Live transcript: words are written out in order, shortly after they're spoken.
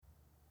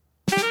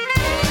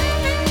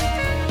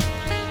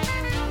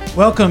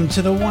Welcome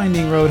to the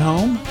Winding Road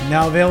Home,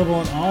 now available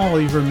on all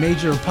of your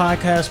major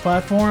podcast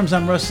platforms.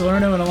 I'm Russ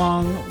Salerno, and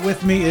along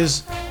with me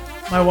is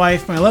my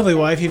wife, my lovely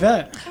wife,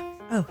 Yvette.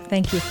 Oh,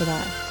 thank you for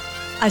that.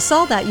 I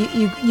saw that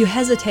you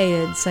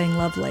hesitated saying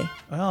lovely.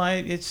 Well,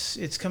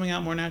 it's coming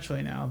out more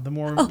naturally now. The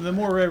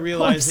more I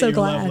realize that you're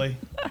glad. lovely.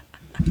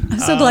 I'm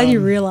so glad you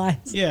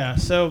realized. Yeah.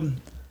 So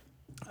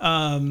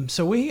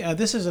we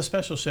this is a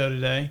special show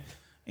today,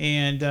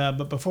 and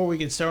but before we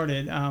get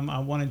started, I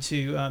wanted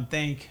to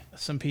thank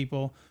some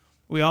people.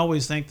 We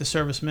always thank the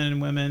servicemen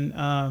and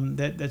women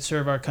that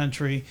serve our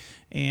country,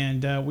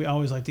 and we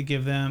always like to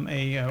give them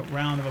a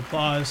round of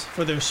applause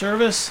for their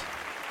service.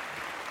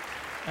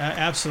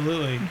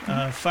 Absolutely.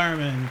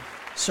 Firemen,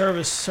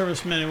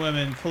 servicemen and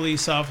women,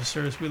 police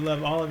officers, we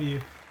love all of you.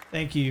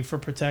 Thank you for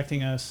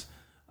protecting us.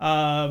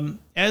 As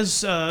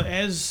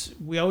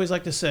we always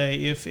like to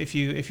say, if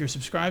you're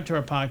subscribed to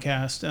our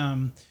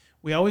podcast,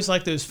 we always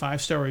like those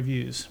 5-star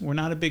reviews. We're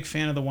not a big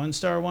fan of the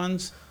 1-star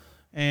ones.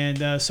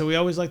 And so we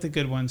always like the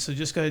good ones. So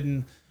just go ahead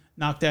and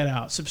knock that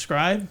out.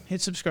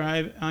 Hit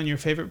subscribe on your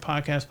favorite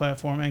podcast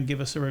platform and give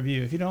us a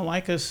review. If you don't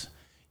like us,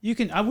 you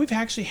can. We've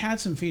actually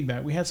had some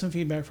feedback. We had some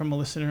feedback from a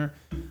listener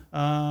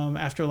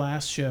after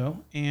last show,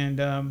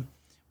 and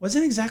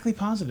wasn't exactly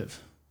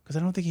positive because I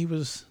don't think he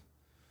was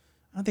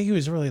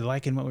really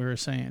liking what we were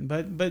saying.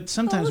 But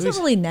sometimes it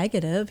wasn't really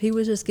negative. He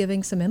was just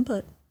giving some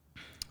input.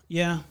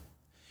 Yeah.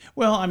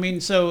 Well, I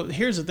mean, so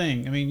here's the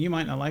thing. I mean, you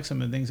might not like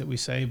some of the things that we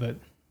say, but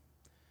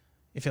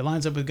if it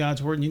lines up with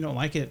God's word and you don't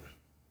like it,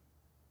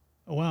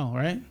 oh well,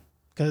 right?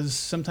 Because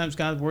sometimes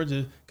God's words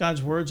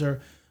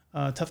are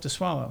tough to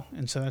swallow,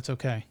 and so that's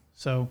okay.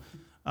 So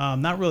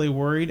not really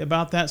worried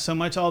about that so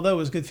much, although it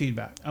was good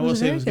feedback. I will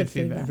say it was good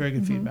feedback. Very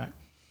good feedback.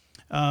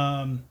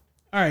 All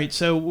right,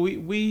 so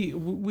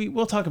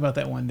we'll talk about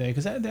that one day,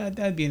 because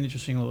that'd be an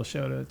interesting little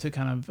show to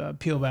kind of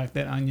peel back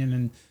that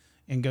onion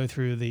and go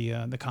through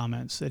the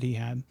comments that he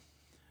had.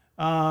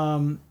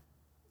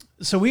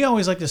 So we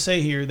always like to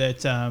say here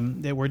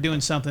that we're doing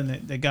something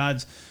that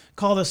God's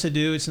called us to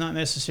do. It's not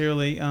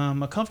necessarily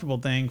a comfortable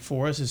thing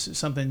for us. It's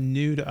something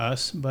new to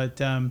us, but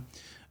we're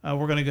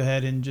going to go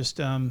ahead and just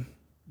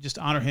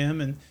honor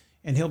Him,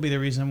 and He'll be the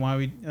reason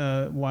why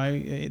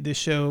this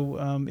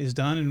show is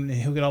done, and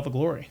He'll get all the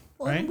glory.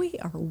 Well, right? We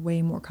are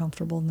way more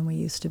comfortable than we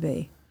used to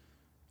be.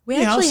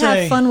 We actually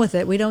have fun with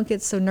it. We don't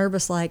get so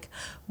nervous,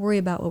 worry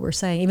about what we're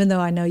saying, even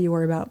though I know you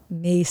worry about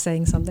me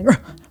saying something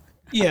wrong.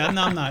 Yeah,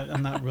 no,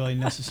 I'm not really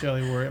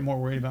necessarily worried. I'm more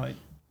worried about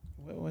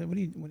what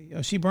do you?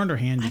 Oh, she burned her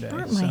hand today. I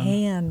burnt my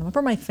hand. I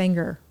burnt my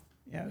finger.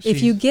 Yeah.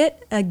 If you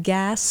get a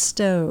gas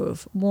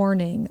stove,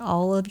 warning,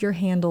 all of your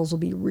handles will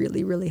be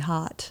really, really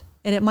hot,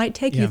 and it might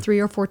take you 3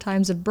 or 4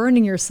 times of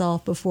burning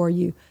yourself before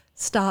you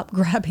stop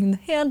grabbing the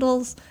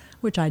handles,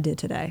 which I did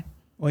today.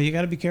 Well, you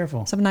got to be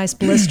careful. Some nice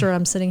blister.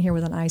 I'm sitting here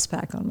with an ice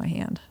pack on my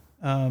hand.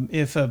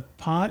 If a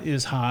pot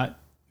is hot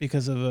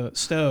because of a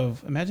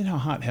stove, imagine how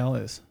hot hell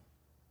is.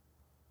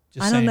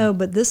 I don't know,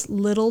 but this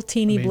little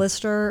teeny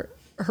blister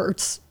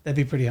hurts. That'd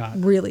be pretty hot.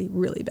 Really,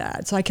 really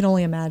bad. So I can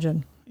only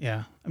imagine.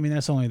 Yeah. I mean,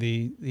 that's only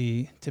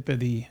the tip of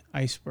the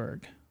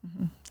iceberg.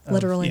 Mm-hmm.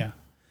 Literally. Yeah.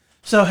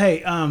 So,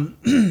 hey,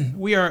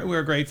 we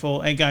are grateful.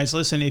 And guys,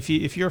 listen,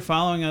 if you're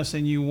following us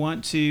and you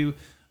want to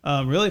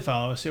really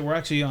follow us, we're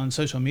actually on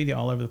social media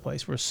all over the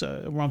place. We're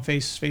on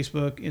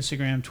Facebook,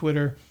 Instagram,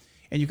 Twitter,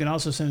 and you can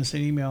also send us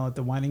an email at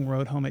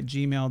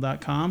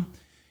thewindingroadhome@gmail.com.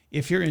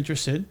 If you're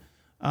interested,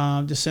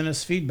 just send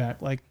us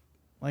feedback like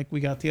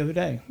we got the other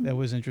day. That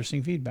was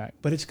interesting feedback,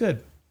 but it's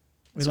good.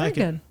 We like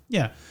it. Good.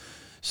 Yeah.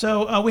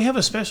 So we have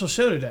a special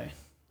show today.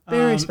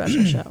 Very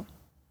special show.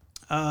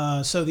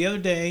 So the other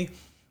day,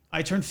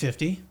 I turned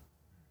 50.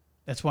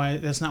 That's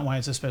not why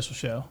it's a special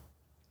show,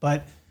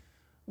 but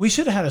we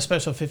should have had a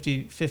special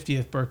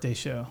 50th birthday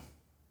show,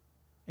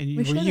 and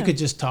where you could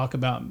just talk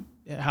about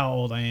how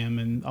old I am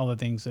and all the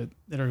things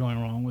that are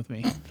going wrong with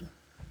me.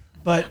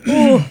 But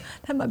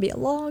that might be a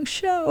long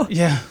show.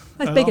 Yeah.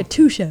 Let's make it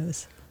 2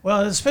 shows.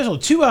 Well, it's a special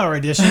 2-hour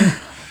edition.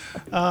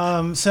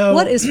 So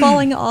what is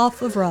falling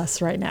off of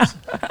Russ right now?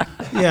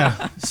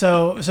 Yeah.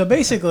 So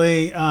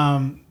basically,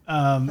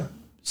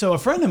 so a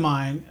friend of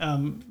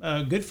mine,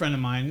 a good friend of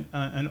mine,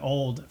 an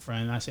old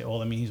friend. I say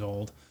old, I mean he's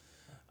old.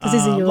 Because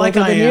he's a year like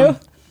older than you.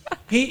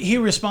 He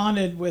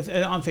responded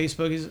on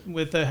Facebook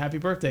with a happy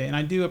birthday, and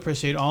I do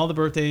appreciate all the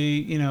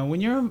birthday.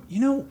 When you're,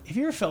 if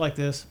you ever felt like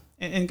this,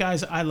 and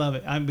guys, I love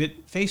it.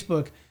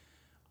 Facebook.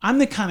 I'm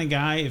the kind of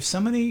guy, if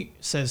somebody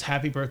says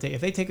happy birthday,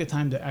 if they take the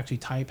time to actually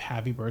type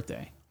happy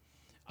birthday,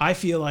 I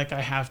feel like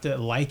I have to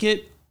like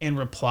it and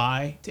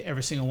reply to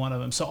every single one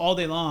of them. So all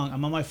day long,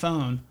 I'm on my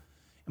phone,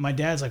 and my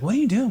dad's like, "What are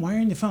you doing? Why are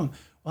you on your phone?"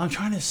 Well, I'm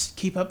trying to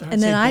keep up.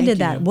 And then I did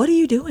that. What are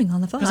you doing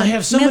on the phone? Because I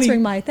have so many.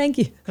 Answering my thank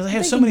you. Because I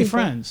have so many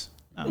friends.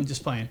 I'm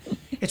just playing.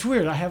 It's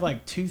weird. I have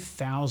like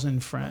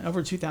 2,000 friends,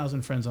 over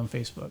 2,000 friends on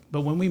Facebook.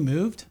 But when we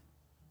moved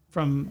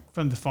from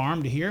the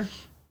farm to here,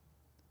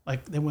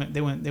 like they went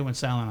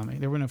silent on me.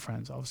 There were no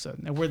friends all of a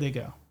sudden. Now where'd they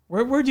go?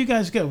 Where'd you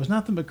guys go? It was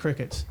nothing but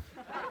crickets.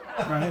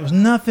 Right? It was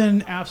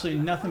nothing,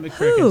 absolutely nothing but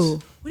crickets. Who?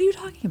 What are you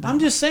talking about? I'm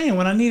just saying,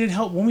 when we needed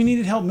help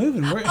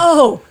moving, I'm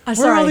where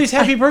sorry. are all these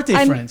happy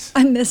birthday friends?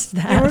 I missed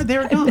that. They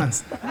were gone.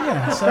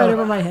 Yeah, so right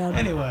over my head.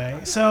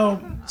 Anyway,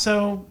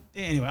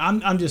 anyway,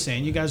 I'm just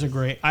saying, you guys are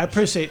great. I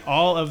appreciate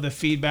all of the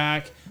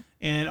feedback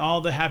and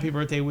all the happy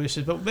birthday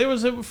wishes. But there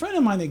was a friend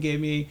of mine that gave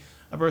me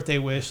a birthday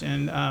wish,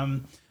 and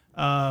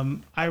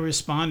I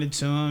responded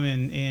to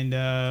him,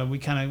 and we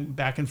kind of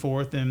back and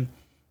forth, and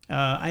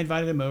I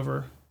invited him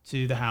over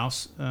to the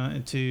house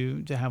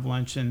to have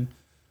lunch, and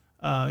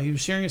he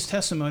was sharing his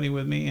testimony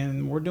with me,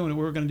 and we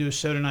were going to do a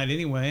show tonight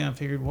anyway. And I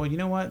figured, well, you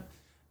know what?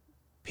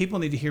 People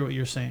need to hear what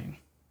you're saying.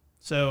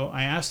 So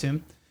I asked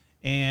him,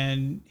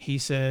 and he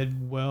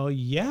said, well,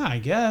 yeah, I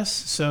guess.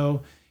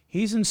 So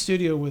he's in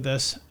studio with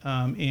us.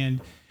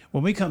 And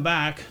when we come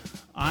back,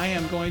 I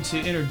am going to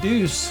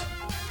introduce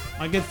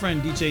my good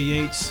friend, DJ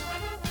Yates,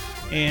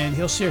 and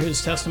he'll share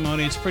his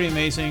testimony. It's pretty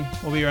amazing.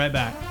 We'll be right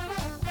back.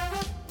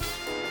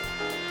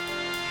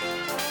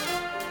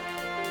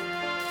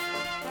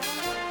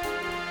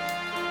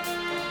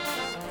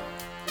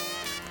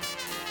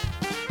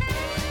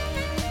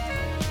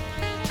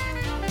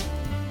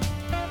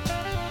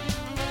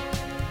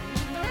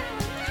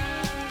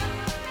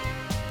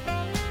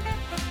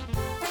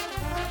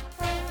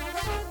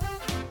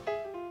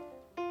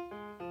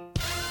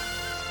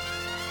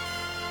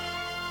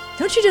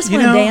 Don't you just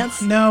want to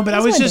dance? No, but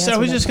I was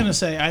just going to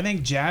say, I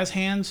think jazz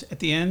hands at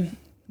the end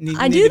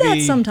I do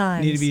that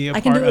sometimes. Need to be a I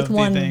can part do it with of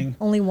one, the thing.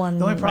 only one.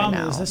 The only problem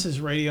right is now. this is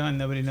radio and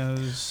nobody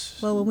knows.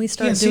 Well, when we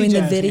start doing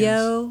the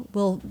video,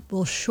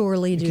 we'll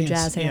surely do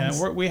jazz hands.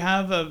 Yeah, we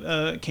have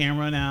a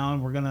camera now,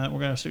 and we're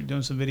gonna start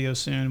doing some videos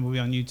soon. We'll be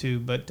on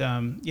YouTube, but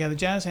yeah, the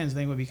jazz hands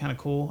thing would be kind of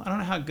cool. I don't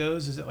know how it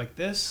goes. Is it like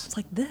this? It's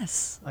like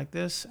this. Like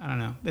this? I don't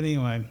know. But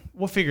anyway,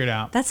 we'll figure it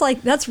out.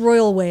 That's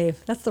Royal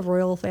Wave. That's the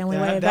Royal Family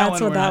Wave. That's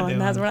what that one.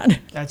 That's what.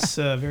 That's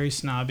very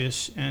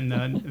snobbish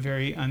and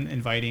very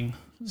uninviting.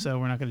 So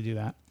we're not going to do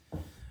that.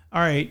 All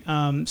right.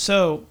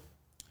 So,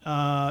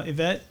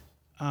 Yvette,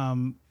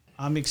 I'm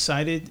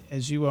excited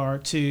as you are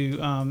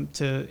to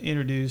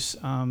introduce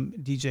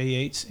DJ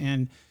Yates,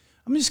 and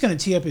I'm just going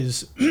to tee up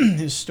his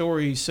his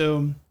story.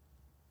 So,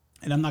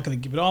 and I'm not going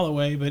to give it all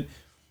away, but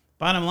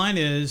bottom line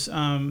is,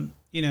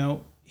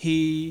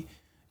 he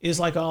is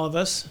like all of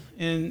us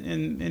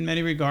in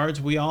many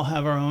regards. We all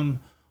have our own.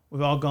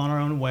 We've all gone our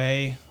own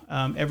way.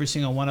 Every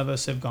single one of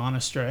us have gone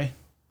astray,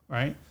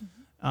 right?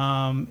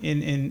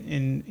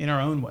 In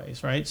our own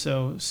ways, right?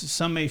 So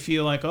some may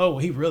feel like, oh, well,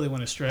 he really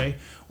went astray,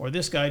 or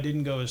this guy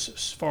didn't go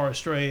as far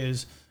astray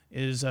as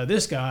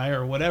this guy,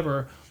 or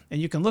whatever.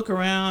 And you can look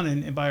around,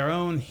 and by our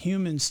own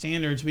human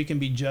standards, we can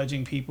be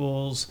judging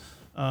people's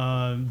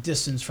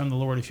distance from the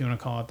Lord, if you want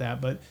to call it that.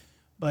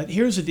 But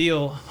here's the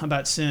deal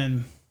about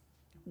sin: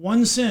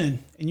 one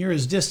sin, and you're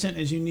as distant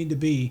as you need to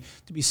be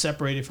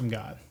separated from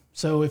God.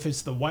 So if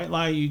it's the white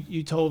lie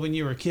you told when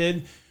you were a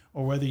kid,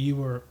 or whether you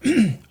were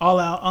all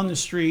out on the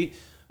street,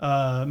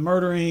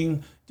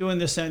 murdering, doing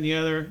this, that, and the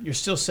other, you're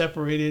still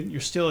separated. You're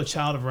still a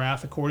child of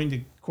wrath, according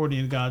to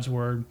God's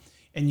word,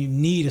 and you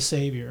need a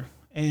Savior.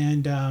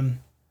 And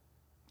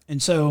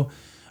so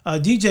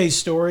DJ's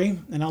story,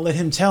 and I'll let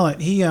him tell it.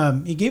 He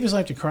gave his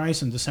life to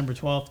Christ on December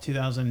 12th,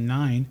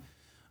 2009.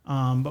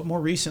 But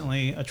more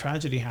recently, a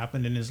tragedy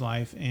happened in his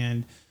life,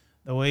 and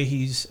the way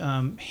he's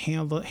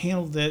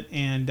handled it,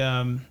 and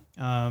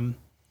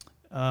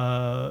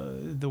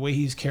the way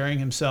he's carrying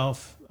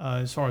himself,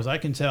 as far as I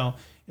can tell,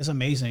 is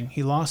amazing.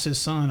 He lost his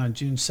son on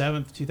June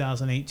 7th,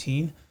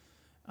 2018.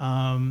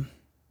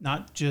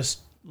 Not just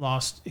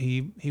lost,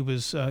 he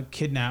was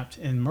kidnapped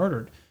and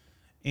murdered.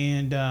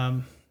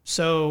 And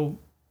so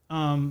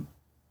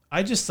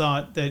I just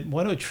thought that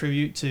what a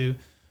tribute to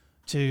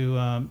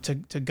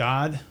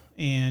God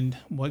and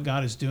what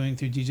God is doing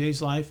through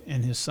DJ's life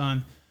and his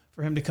son,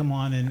 for him to come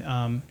on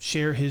and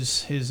share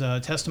his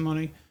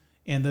testimony.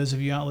 And those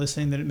of you out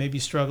listening that may be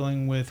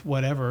struggling with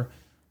whatever,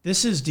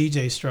 this is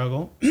DJ's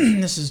struggle.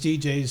 This is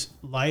DJ's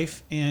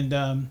life,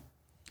 and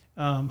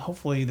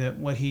hopefully that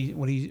what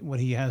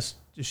he has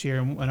to share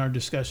in our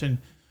discussion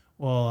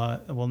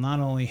will not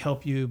only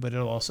help you, but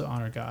it'll also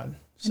honor God.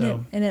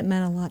 So and it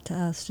meant a lot to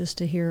us just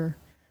to hear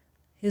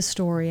his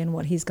story, and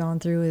what he's gone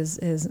through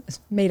is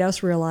made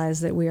us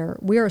realize that we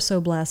are so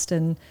blessed,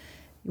 and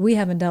we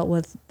haven't dealt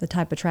with the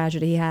type of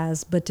tragedy he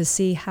has, but to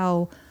see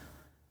how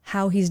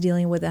he's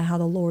dealing with it, how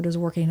the Lord is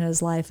working in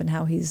his life, and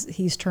how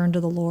he's turned to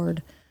the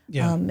Lord.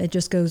 Yeah. It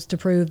just goes to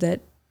prove that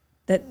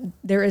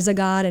there is a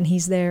God, and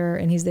he's there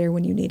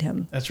when you need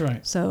him. That's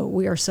right. So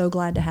we are so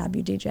glad to have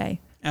you, DJ.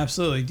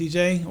 Absolutely.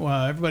 DJ,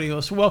 well, everybody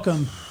else,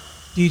 welcome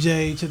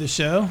DJ to the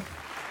show.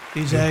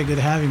 DJ, good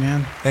to have you,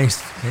 man.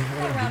 Thanks.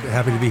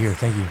 Happy to be here.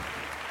 Thank you.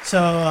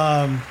 So,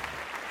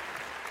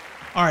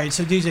 all right.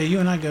 So DJ, you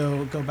and I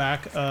go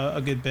back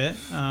a good bit.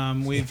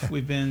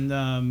 We've been,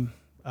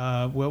 so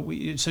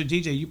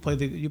DJ, you play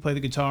the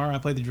guitar, I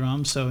play the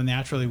drums. So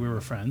naturally we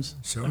were friends.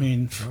 Sure. I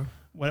mean, sure.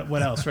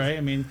 What else, right?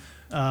 I mean,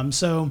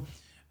 so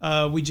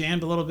we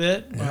jammed a little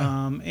bit,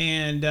 yeah.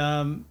 and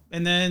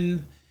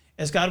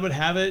as God would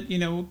have it,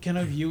 kind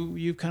of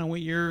you kind of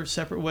went your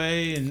separate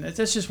way, and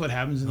that's just what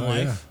happens in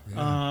life.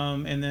 Yeah.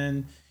 And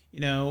then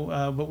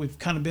but we've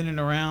kind of been in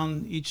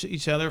around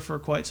each other for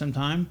quite some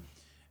time,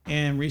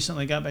 and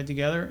recently got back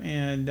together.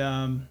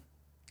 And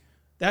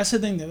that's the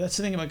thing. That's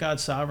the thing about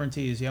God's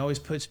sovereignty is He always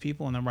puts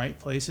people in the right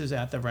places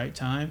at the right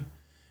time,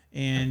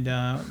 and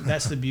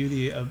that's the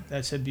beauty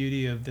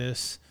of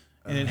this.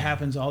 And it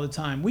happens all the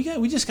time. We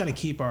just got to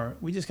keep our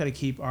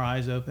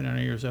eyes open and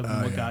our ears open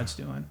to what God's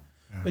doing.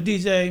 Yeah. But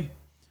DJ,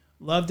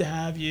 love to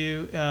have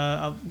you.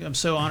 I'm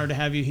so honored to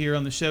have you here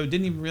on the show.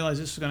 Didn't even realize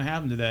this was going to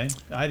happen today.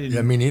 I didn't.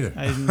 Yeah, me neither.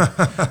 I didn't.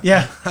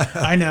 Yeah,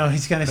 I know.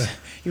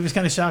 He was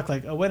kind of shocked.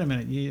 Like, oh, wait a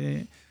minute.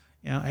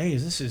 Hey,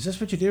 is this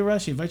what you do,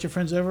 Russ? You invite your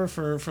friends over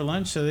for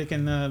lunch so they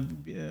can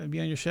be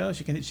on your show.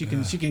 You can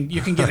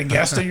get a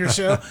guest on your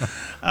show.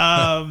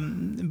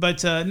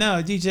 But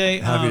no,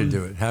 DJ. Happy to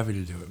do it. Happy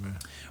to do it, man.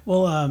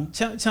 Well,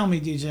 tell me,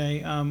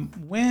 DJ,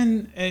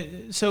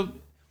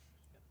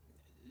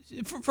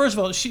 first of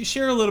all,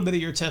 share a little bit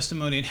of your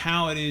testimony and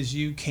how it is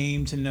you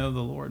came to know the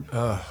Lord.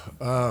 I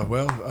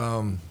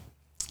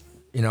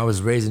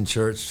was raised in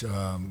church.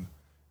 I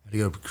had to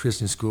go to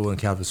Christian school and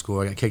Catholic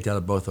school. I got kicked out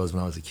of both those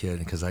when I was a kid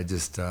because I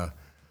just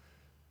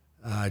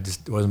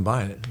wasn't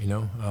buying it.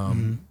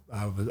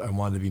 I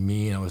wanted to be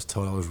me, and I was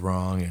told I was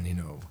wrong, and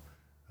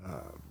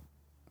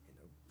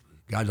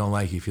God don't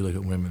like you if you look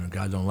at women, or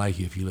God don't like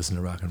you if you listen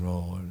to rock and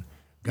roll, and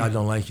God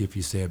don't like you if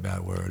you say a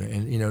bad word,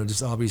 and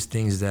just all these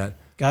things that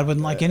God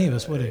wouldn't like any of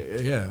us, would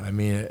He? Yeah, I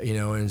mean,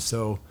 and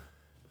so,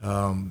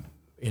 I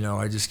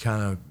just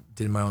kind of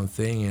did my own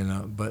thing,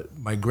 and but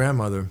my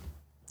grandmother,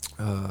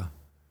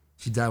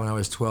 she died when I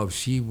was 12.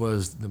 She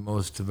was the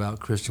most devout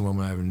Christian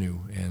woman I ever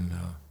knew, and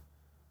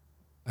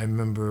I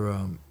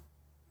remember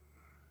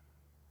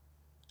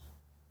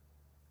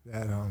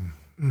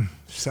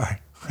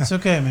sorry. It's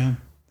okay, man.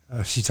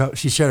 She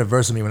shared a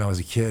verse with me when I was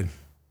a kid.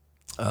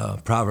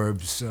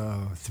 Proverbs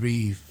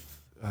 3,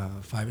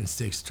 5 and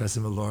 6. Trust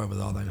in the Lord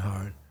with all thine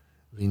heart.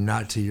 Lean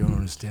not to your own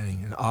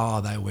understanding. In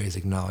all thy ways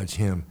acknowledge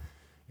Him,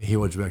 and He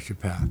will direct your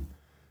path.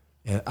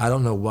 And I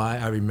don't know why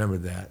I remember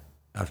that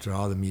after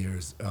all them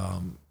years.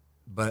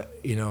 But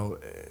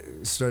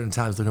certain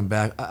times looking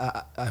back,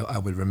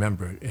 I would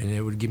remember it, and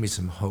it would give me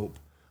some hope.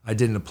 I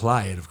didn't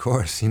apply it, of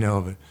course,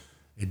 but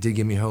it did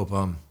give me hope.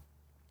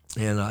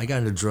 And I got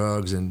into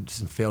drugs and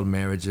some failed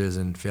marriages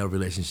and failed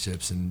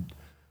relationships and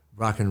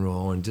rock and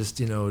roll and just,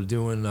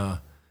 doing, I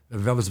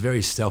was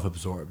very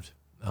self-absorbed.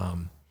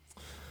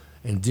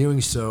 And doing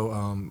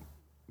so,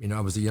 I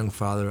was a young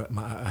father.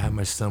 I had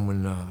my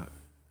son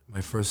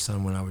my first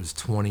son when I was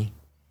 20,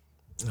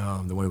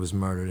 the one who was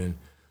murdered. And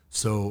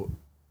so,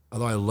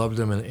 although I loved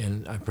him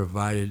and I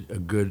provided a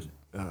good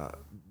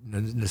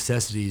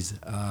necessities,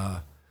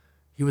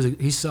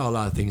 he saw a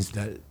lot of things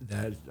that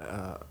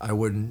I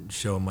wouldn't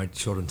show my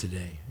children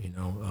today.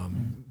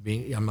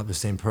 I'm not the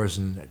same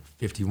person at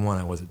 51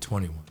 I was at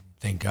 21.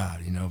 Thank God,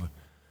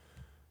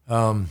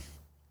 So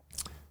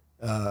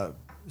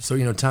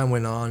time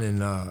went on,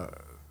 and I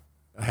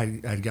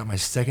had got my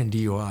second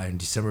DUI on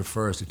December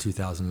 1st of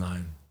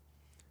 2009,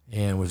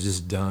 and was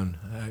just done.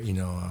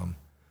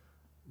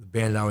 The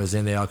band I was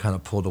in, they all kind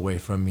of pulled away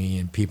from me,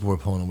 and people were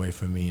pulling away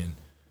from me,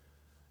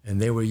 and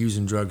they were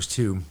using drugs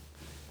too.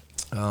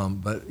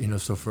 But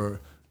so for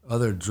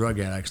other drug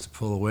addicts to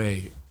pull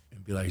away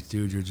and be like,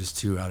 dude, you're just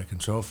too out of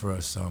control for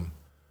us.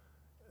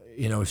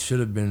 It should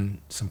have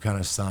been some kind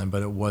of sign,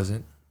 but it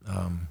wasn't.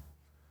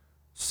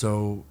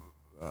 So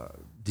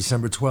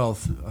December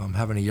 12th, I'm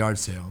having a yard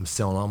sale. I'm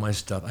selling all my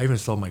stuff. I even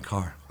sold my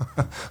car.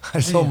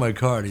 I sold my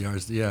car at a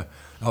yard sale. Yeah,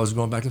 I was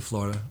going back to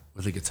Florida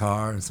with a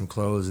guitar and some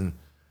clothes, and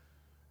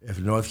if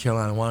North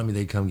Carolina wanted me,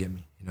 they'd come get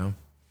me,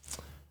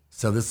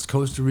 So this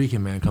Costa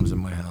Rican man comes in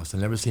my house.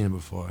 I'd never seen him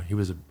before. He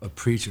was a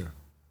preacher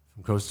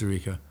from Costa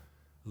Rica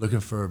looking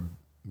for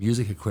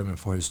music equipment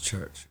for his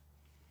church.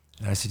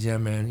 And I said, yeah,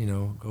 man,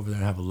 go over there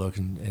and have a look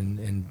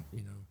and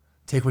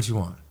take what you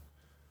want.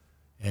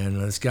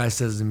 And this guy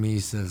says to me, he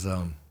says,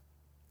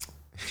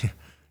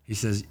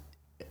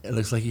 it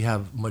looks like you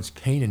have much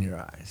pain in your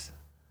eyes.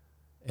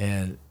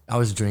 And I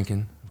was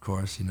drinking, of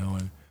course, and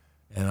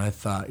I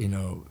thought,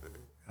 who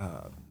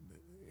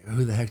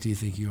the heck do you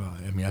think you are?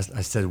 I mean,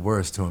 I said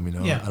words to him,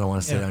 Yeah. I don't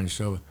want to say that on your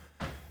show.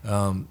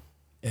 And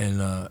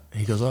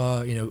he goes,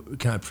 oh,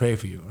 can I pray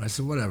for you? And I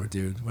said, whatever,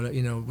 dude,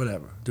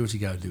 whatever, do what you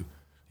got to do.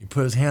 He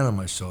put his hand on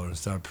my shoulder and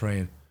started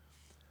praying.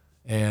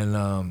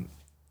 And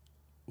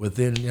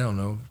within,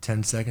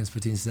 10 seconds,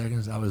 15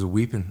 seconds, I was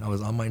weeping. I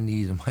was on my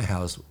knees in my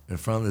house in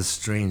front of this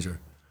stranger,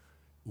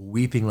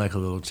 weeping like a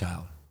little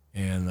child.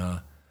 And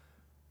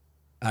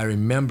I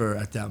remember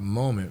at that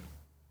moment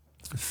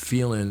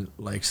feeling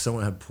like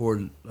someone had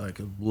poured like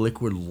a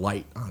liquid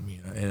light on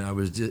me, and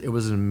it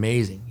was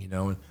amazing,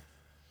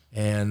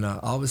 and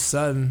all of a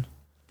sudden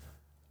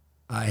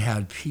I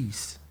had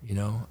peace.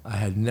 I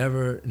had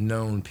never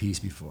known peace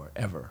before,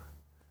 ever,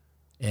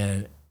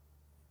 and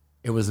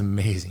it was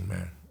amazing,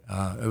 man.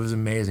 It was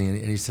amazing.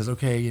 And he says,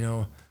 okay,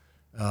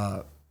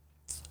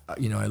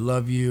 I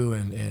love you,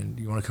 and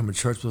you want to come to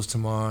church with us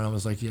tomorrow? And I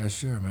was like, yeah,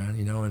 sure, man,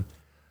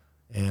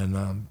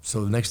 and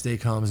so the next day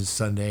comes, it's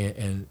Sunday,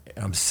 and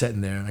I'm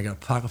sitting there, and I got a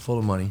pocket full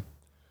of money.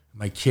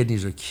 My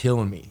kidneys are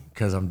killing me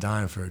because I'm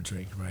dying for a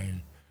drink, right?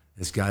 And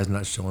this guy's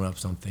not showing up,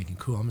 so I'm thinking,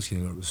 cool, I'm just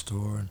gonna go to the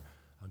store and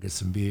I'll get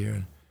some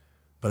beer.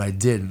 But I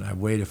didn't. I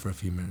waited for a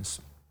few minutes.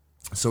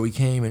 So he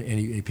came and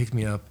he picked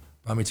me up,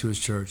 brought me to his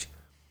church.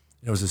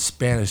 It was a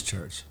Spanish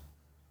church.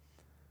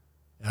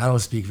 I don't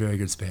speak very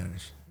good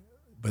Spanish,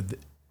 but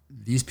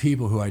these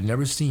people who I'd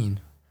never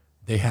seen,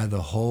 they had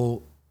the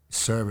whole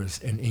service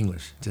in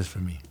English just for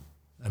me.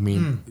 I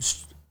mean,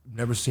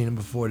 never seen him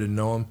before, didn't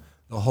know him.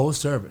 The whole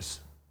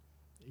service,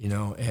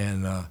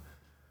 and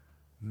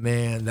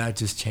man, that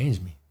just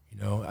changed me.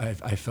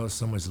 I felt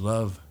so much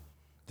love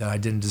that I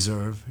didn't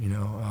deserve,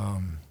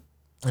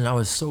 and I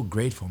was so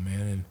grateful,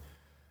 man.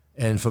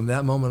 And from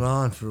that moment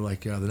on, for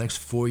like the next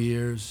 4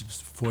 years,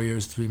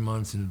 3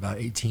 months, and about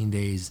 18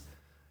 days,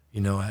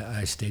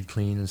 I stayed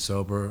clean and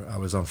sober. I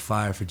was on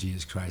fire for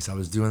Jesus Christ. I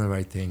was doing the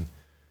right thing.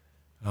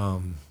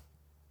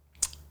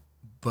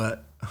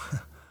 But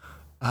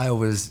I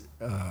was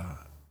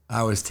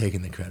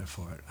taking the credit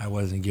for it. I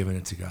wasn't giving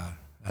it to God.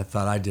 I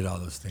thought I did all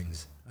those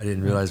things. I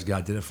didn't realize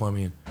God did it for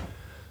me. And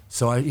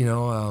so I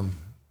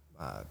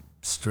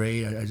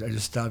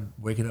just stopped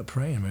waking up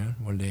praying, man,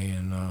 one day.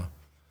 And I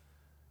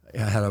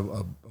had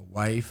a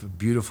wife, a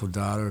beautiful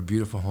daughter, a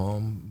beautiful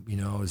home.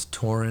 I was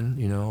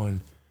touring,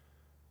 and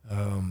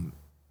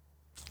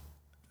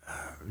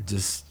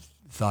just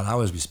thought I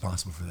was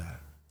responsible for that.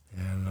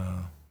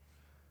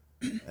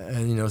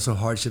 And so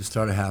hardships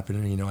started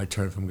happening. I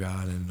turned from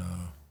God, and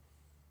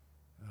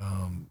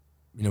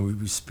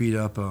we speed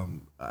up.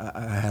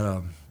 I had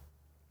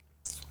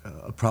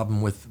a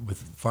problem with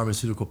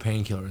pharmaceutical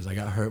painkillers. I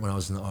got hurt when I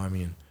was in the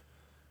Army,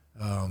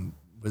 and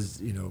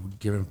was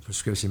given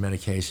prescription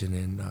medication.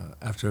 And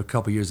after a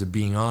couple years of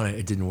being on it,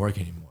 it didn't work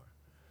anymore.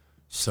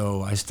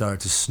 So I started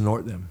to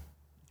snort them,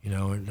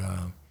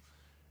 and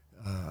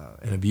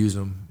abuse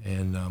them.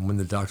 And when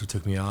the doctor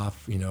took me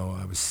off,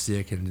 I was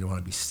sick and didn't want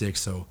to be sick.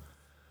 So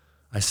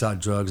I sought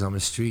drugs on the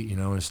street,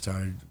 and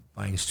started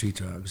buying street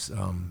drugs,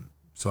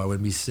 so I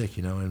wouldn't be sick,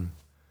 and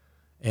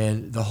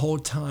the whole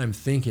time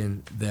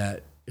thinking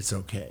that it's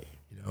okay,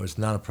 it's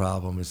not a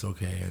problem, it's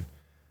okay,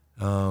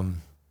 and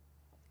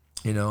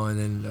and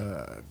then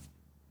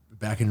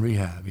back in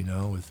rehab,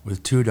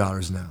 with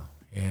 $2 now,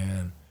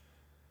 and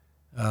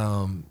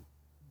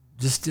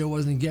just still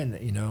wasn't getting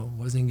it,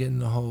 wasn't getting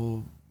the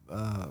whole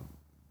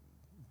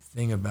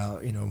thing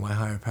about my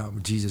higher power,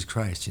 Jesus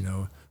Christ,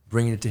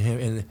 bringing it to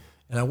Him,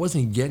 and I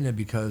wasn't getting it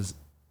because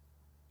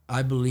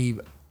I believe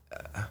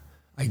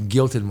I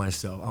guilted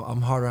myself.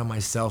 I'm harder on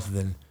myself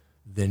than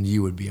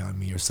you would be on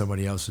me or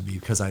somebody else would be,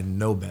 because I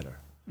know better.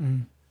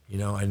 Mm.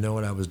 I know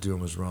what I was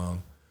doing was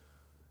wrong,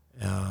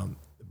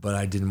 but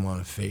I didn't want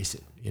to face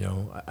it.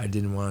 I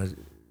didn't want to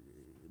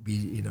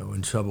be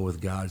in trouble with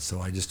God, so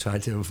I just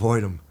tried to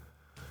avoid Him,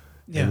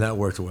 and that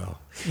worked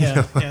well.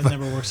 Yeah, it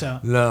never works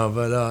out. No,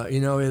 but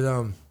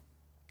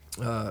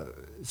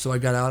so I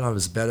got out. I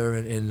was better,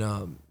 and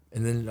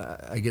then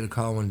I get a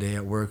call one day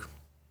at work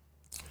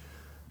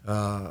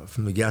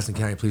from the Gaston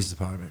County Police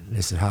Department. And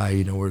they said,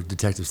 hi, we're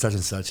Detective such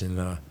and such, and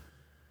are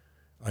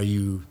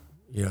you,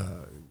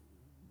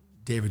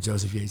 David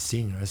Joseph Yates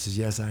Sr.? I said,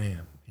 yes, I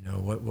am.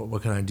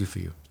 What can I do for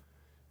you?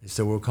 They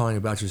said, we're calling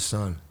about your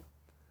son.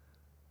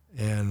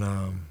 And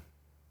I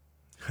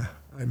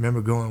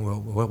remember going,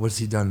 well, what's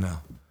he done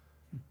now?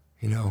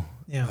 Yeah.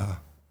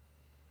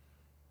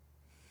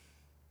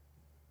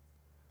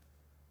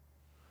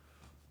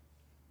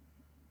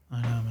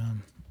 I know,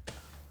 man.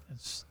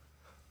 It's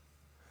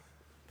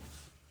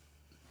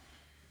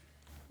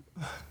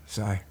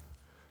sorry.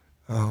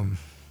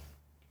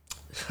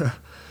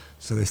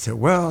 So they said,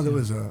 well, there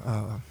was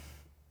an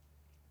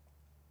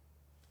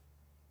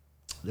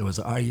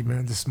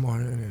argument this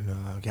morning in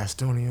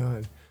Gastonia,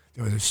 and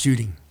there was a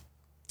shooting,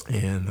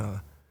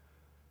 and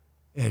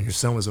your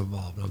son was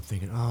involved. And I'm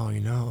thinking,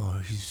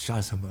 he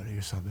shot somebody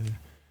or something.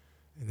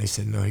 And they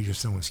said, no, your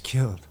son was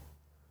killed.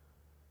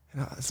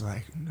 And I was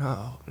like,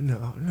 no,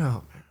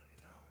 man.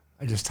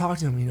 I just talked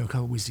to him, a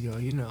couple weeks ago,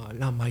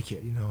 not my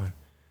kid, And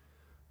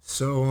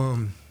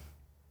so,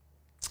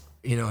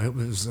 it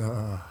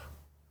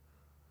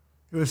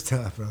was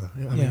tough, brother. I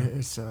mean, it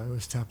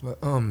was tough.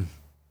 But, and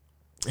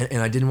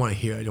I didn't want to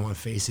hear it. I didn't want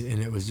to face it.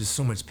 And it was just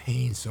so much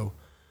pain. So,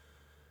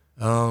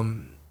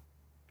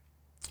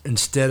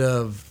 instead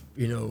of,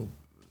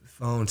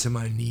 falling to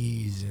my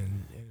knees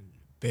and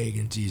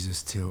begging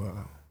Jesus to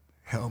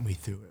help me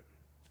through it,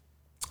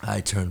 I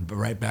turned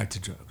right back to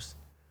drugs,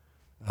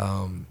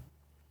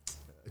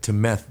 to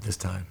meth this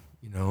time,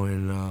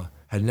 and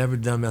had never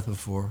done meth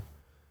before.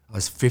 I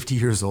was 50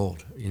 years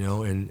old,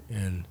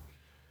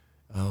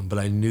 but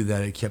I knew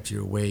that it kept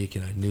you awake,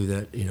 and I knew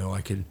that,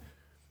 I could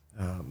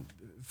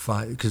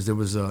find, because there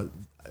was I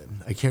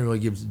can't really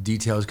give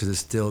details because there's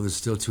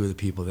still two of the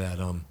people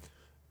that are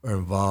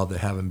involved that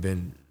haven't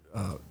been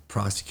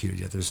prosecuted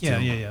yet. There's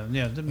still, yeah.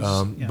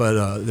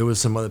 But there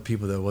was some other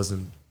people that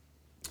wasn't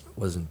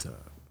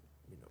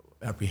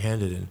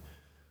apprehended. And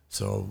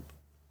so,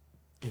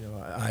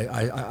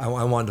 I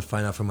wanted to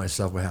find out for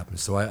myself what happened.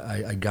 So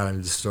I got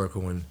into the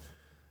circle and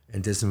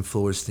did some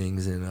foolish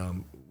things,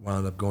 and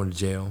wound up going to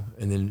jail,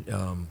 and then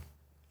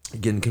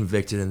getting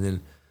convicted, and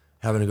then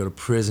having to go to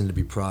prison to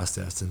be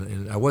processed.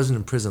 And I wasn't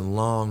in prison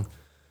long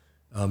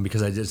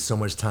because I did so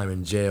much time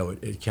in jail.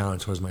 It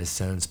counted towards my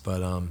sentence.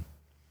 But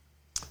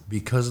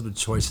because of the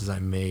choices I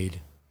made,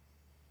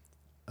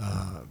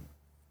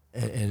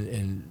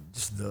 and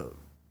just the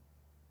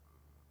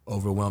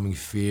overwhelming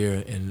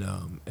fear,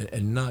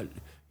 and not,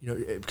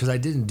 because I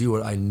didn't do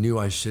what I knew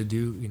I should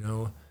do,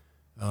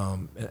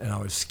 and I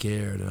was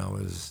scared, and I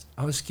was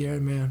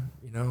scared, man.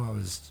 I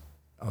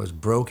was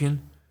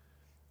broken.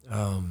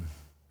 I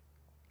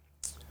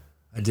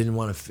didn't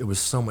want to. It was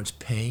so much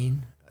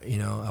pain.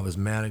 I was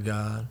mad at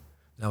God,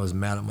 and I was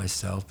mad at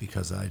myself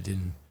because I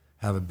didn't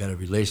have a better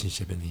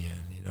relationship in the end.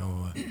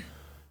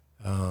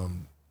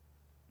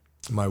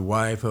 My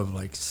wife of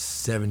like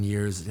 7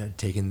 years had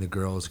taken the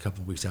girls a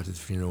couple of weeks after the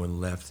funeral and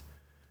left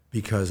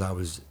because I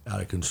was out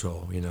of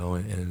control.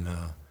 And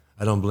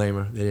I don't blame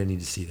her. They didn't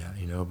need to see that.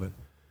 But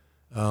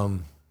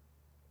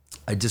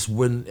I just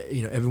wouldn't.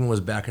 Everyone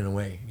was backing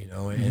away.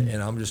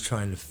 And I'm just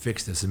trying to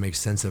fix this and make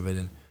sense of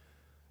it,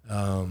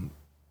 and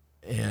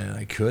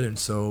I couldn't.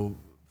 So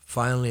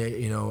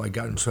finally, I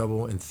got in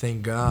trouble, and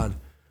thank God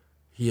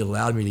He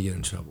allowed me to get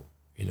in trouble,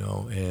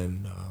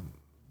 and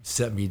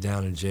set me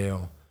down in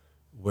jail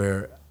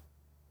where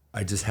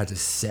I just had to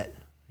sit,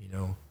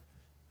 and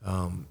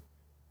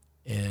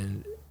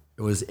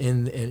it was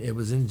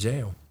in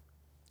jail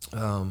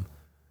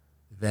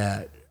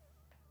that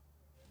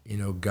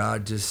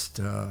God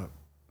just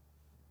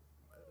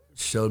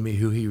showed me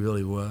who He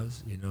really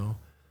was,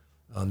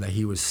 that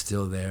He was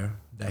still there,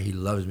 that He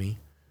loved me.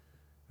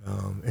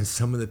 And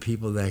some of the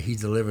people that He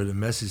delivered a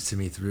message to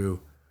me through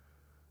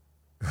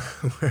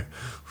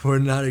were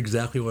not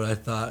exactly what I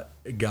thought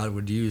God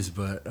would use,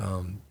 but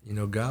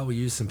God will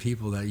use some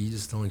people that you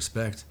just don't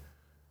expect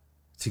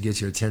to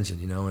get your attention,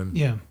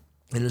 and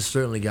it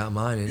certainly got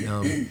mine.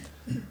 And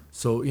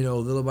so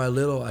little by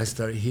little, I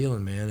started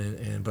healing,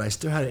 man, but I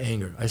still had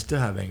anger. I still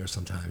have anger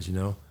sometimes,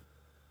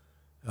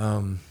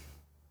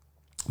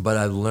 but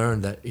I've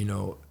learned that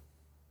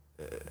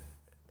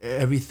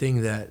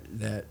everything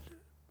that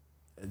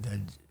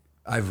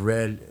I've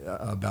read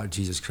about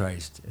Jesus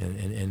Christ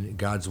and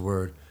God's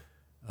Word,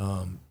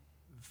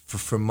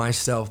 for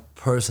myself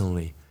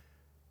personally,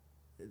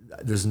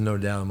 there's no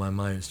doubt in my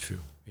mind it's true.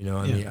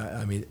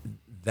 I mean,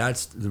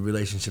 that's the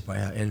relationship I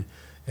have, and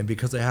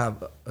because I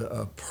have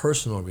a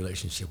personal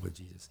relationship with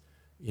Jesus,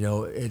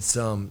 it's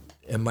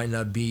it might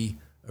not be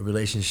a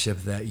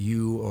relationship that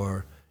you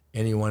or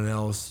anyone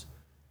else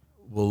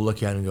will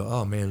look at and go,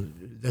 oh man,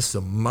 this is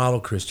a model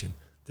Christian.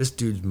 This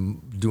dude's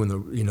doing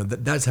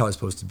that's how it's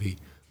supposed to be.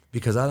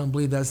 Because I don't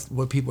believe that's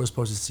what people are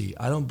supposed to see.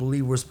 I don't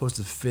believe we're supposed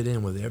to fit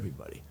in with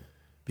everybody,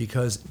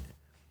 because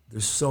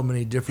there's so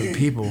many different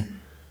people.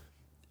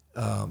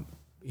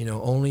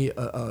 Only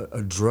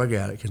a drug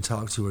addict can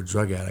talk to a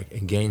drug addict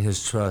and gain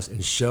his trust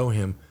and show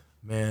him,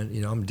 man,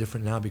 I'm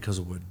different now because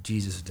of what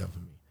Jesus has done for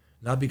me,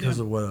 not because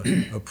of what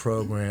a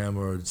program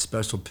or a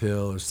special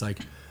pill or psych.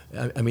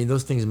 I mean,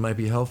 those things might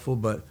be helpful,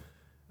 but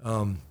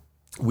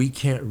we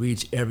can't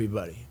reach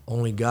everybody.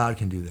 Only God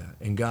can do that,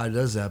 and God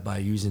does that by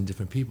using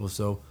different people.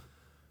 So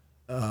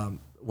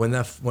when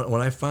I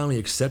finally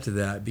accepted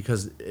that,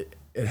 because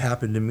it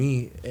happened to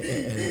me,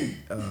 and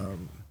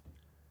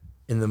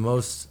in the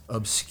most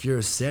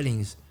obscure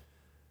settings,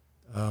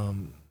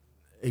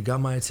 it got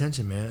my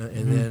attention, man.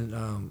 And then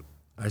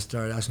I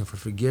started asking for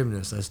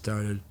forgiveness. I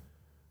started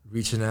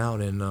reaching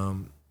out,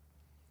 and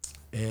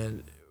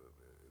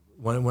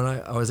when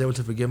I was able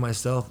to forgive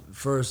myself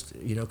first,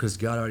 because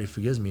God already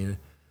forgives me, and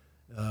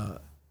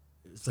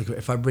it's like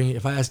if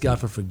I ask God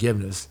for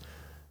forgiveness,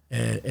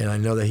 and I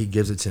know that He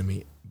gives it to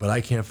me, but I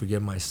can't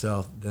forgive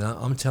myself, then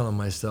I'm telling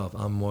myself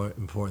I'm more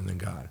important than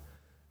God,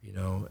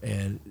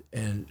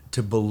 and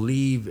to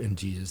believe in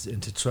Jesus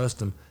and to trust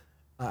Him,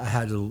 I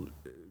had to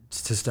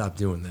stop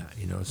doing that,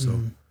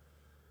 So,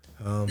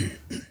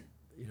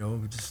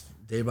 just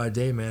day by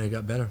day, man, it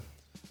got better.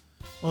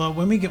 Well,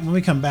 when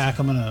we come back,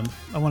 I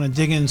want to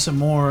dig in some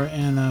more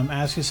and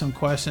ask you some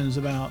questions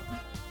about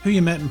who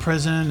you met in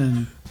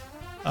prison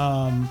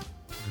and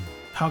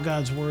how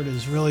God's Word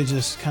has really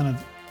just kind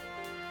of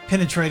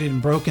penetrated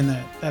and broken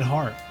that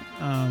heart.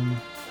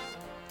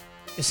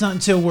 It's not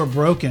until we're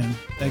broken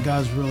that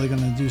God's really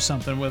going to do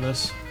something with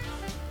us.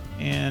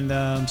 And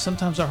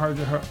sometimes our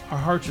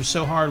hearts are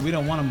so hard we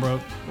don't want them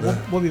broke.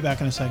 We'll be back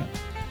in a second.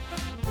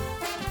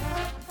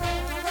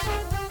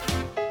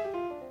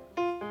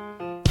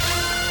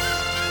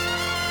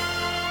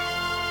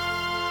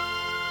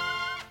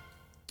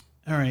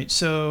 All right,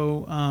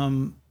 so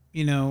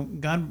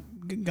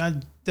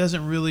God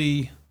doesn't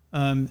really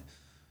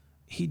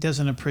He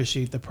doesn't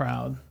appreciate the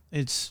proud.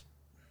 It's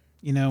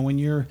when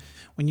you're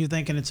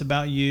thinking it's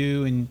about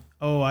you and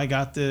I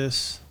got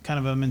this kind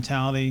of a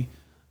mentality,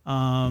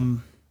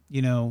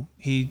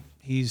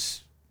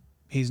 he's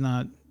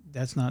not.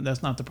 That's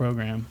not the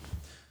program.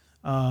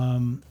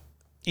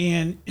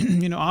 And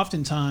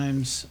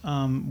oftentimes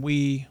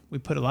we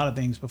put a lot of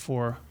things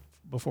before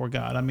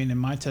God. I mean, in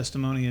my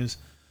testimony is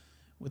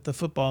with the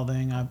football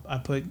thing, I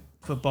put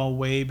football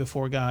way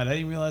before God. I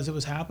didn't realize it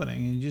was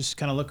happening. And you just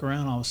kind of look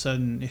around, all of a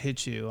sudden it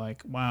hits you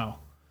like, wow,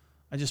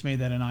 I just made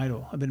that an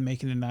idol. I've been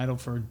making it an idol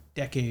for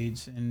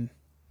decades, and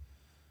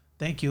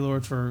thank you,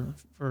 Lord, for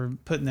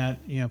putting that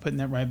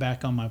right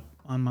back on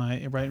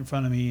my right in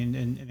front of me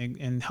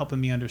and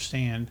helping me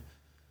understand.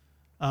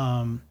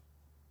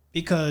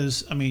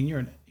 Because I mean,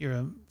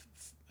 you're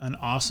an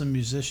awesome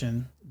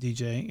musician,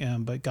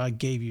 DJ, but God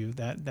gave you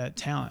that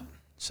talent.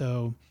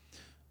 So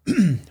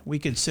we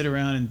could sit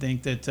around and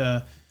think that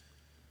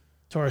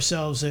to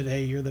ourselves that,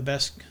 hey, you're the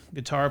best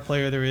guitar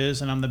player there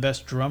is, and I'm the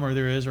best drummer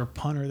there is, or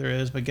punter there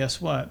is. But guess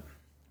what?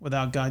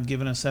 Without God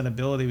giving us that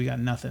ability, we got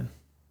nothing.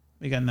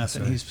 We got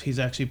nothing. Right. He's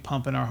actually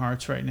pumping our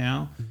hearts right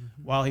now,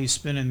 while he's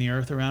spinning the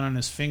earth around on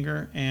his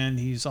finger, and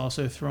he's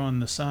also throwing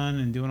the sun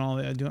and doing all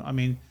that. I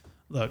mean,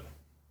 look,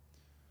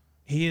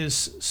 he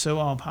is so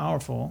all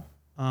powerful.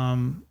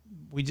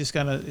 We just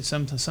gotta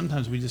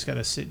sometimes we just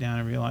gotta sit down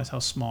and realize how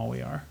small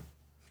we are.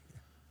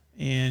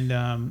 And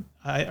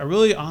I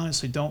really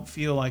honestly don't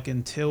feel like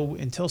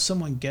until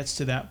someone gets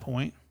to that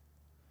point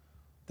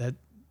that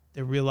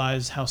they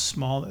realize how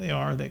small they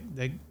are,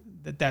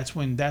 that's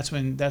when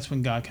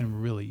God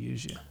can really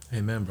use you.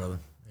 Amen, brother.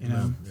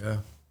 Amen. Yeah.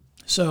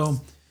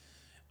 So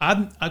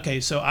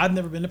I've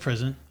never been to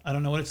prison. I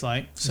don't know what it's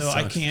like. So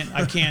I can't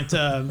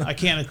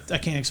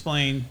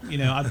explain.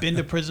 I've been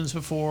to prisons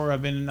before.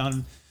 I've been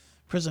on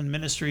prison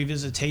ministry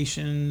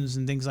visitations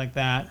and things like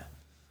that.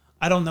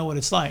 I don't know what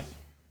it's like.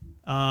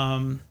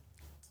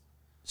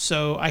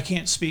 So I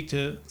can't speak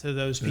to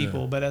those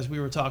people. Yeah. But as we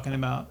were talking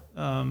about,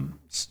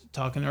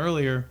 talking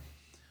earlier,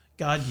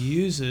 God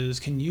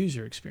can use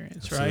your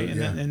experience, absolutely,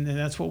 right? And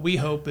that's what we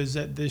hope, is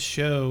that this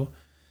show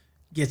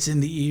gets in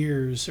the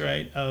ears,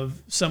 right,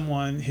 of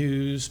someone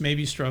who's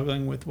maybe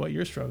struggling with what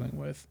you're struggling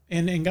with.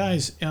 And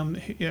guys,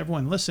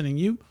 everyone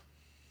listening,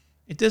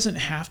 it doesn't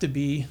have to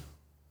be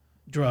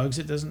drugs.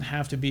 It doesn't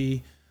have to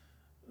be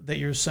that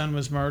your son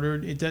was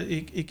murdered.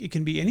 It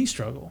can be any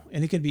struggle,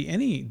 and it can be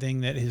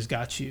anything that has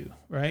got you,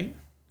 right?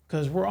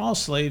 Because we're all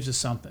slaves of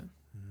something.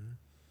 Mm-hmm.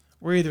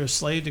 We're either a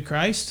slave to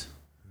Christ,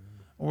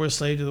 or we're a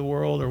slave to the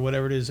world, or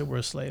whatever it is that we're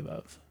a slave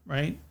of,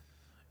 right?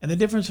 And the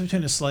difference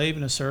between a slave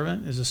and a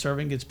servant is a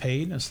servant gets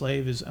paid and a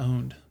slave is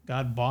owned.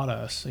 God bought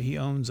us, so he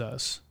owns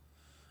us.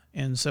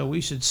 And so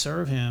we should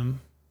serve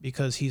him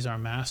because he's our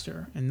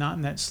master, and not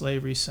in that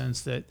slavery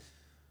sense that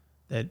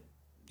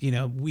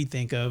we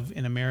think of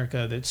in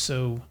America that's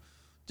so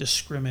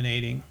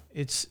discriminating.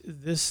 It's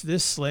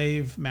this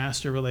slave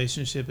master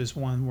relationship is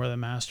one where the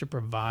master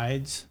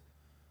provides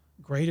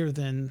greater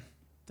than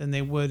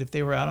they would if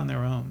they were out on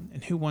their own.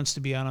 And who wants to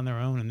be out on their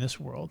own in this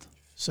world?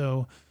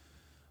 So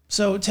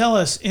tell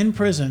us, in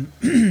prison,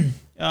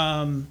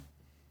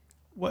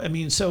 what I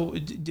mean. So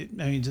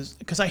just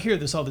because I hear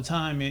this all the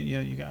time,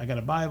 I got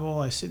a Bible,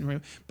 I sit and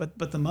read,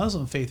 but the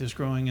Muslim faith is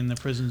growing in the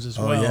prisons as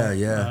well,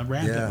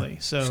 rapidly. Yeah.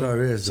 So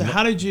sure it is. So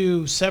how did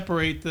you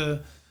separate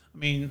the? I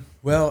mean,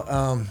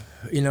 well,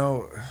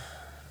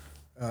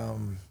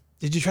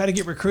 did you try to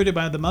get recruited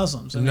by the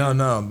Muslims? No.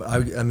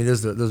 I mean,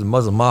 there's a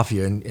Muslim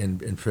mafia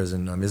in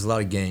prison. There's a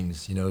lot of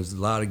gangs. There's a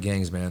lot of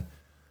gangs, man.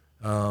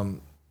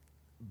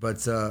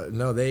 But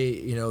no,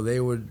 they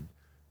would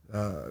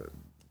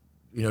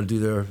do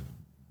their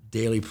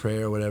daily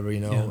prayer or whatever,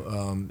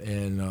 and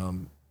in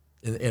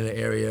an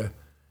area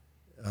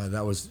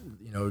that was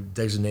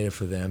designated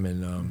for them.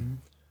 And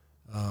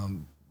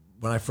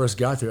when I first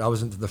got there,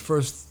 the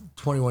first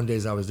 21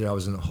 days I was there, I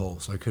was in a hole,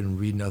 so I couldn't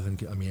read nothing.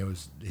 I mean,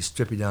 they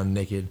stripped me down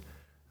naked.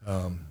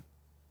 I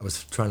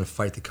was trying to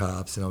fight the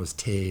cops, and I was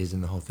tased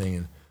and the whole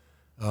thing.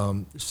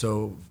 And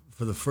so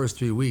for the first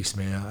 3 weeks,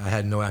 man, I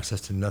had no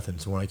access to nothing.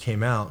 So when I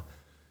came out,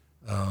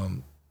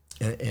 and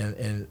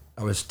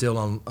I was still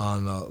on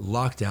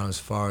lockdown as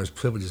far as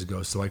privileges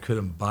go, so I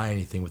couldn't buy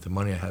anything with the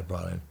money I had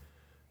brought in.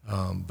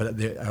 But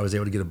I was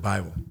able to get a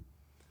Bible,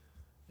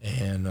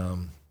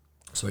 and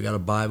so I got a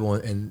Bible,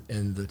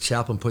 and the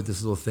chaplain put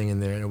this little thing in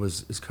there, and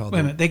it's called. Wait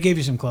a minute, they gave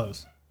you some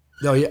clothes.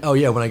 Oh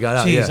yeah, when I got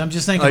out. Jeez, yeah. I'm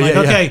just thinking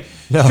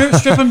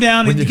strip him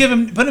down and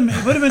put him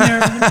in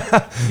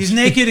there. He's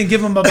naked and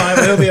give him a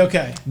Bible. He'll be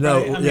okay.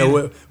 No,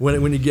 right?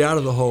 When you get out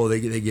of the hole, they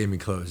gave me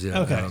clothes.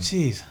 Yeah. Okay.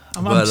 Jeez,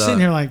 I'm sitting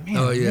here like,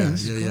 man,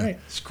 this is great.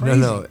 It's crazy.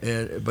 No.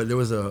 But there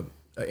was a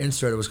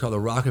insert. It was called the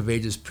Rock of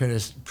Ages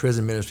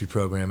Prison Ministry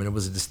Program, and it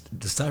was a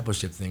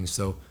discipleship thing.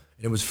 So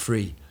it was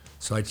free.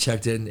 So I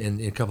checked it,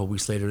 and a couple of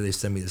weeks later, they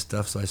sent me the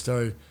stuff. So I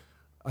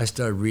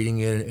started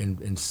reading it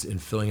and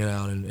filling it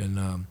out,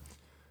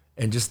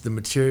 and just the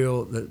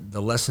material,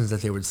 the lessons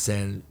that they would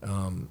send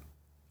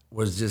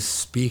was just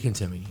speaking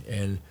to me,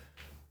 and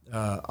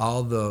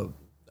all the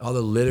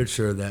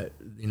literature that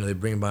they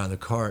bring by on the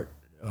cart,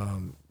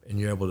 and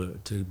you're able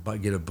to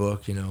get a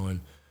book, and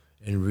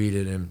read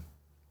it, and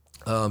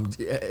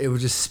it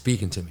was just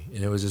speaking to me,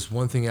 and it was just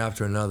one thing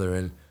after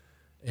another,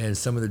 and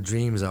some of the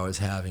dreams I was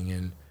having,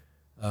 and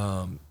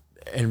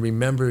and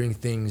remembering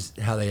things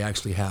how they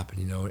actually happen,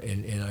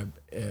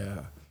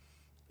 and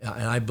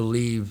I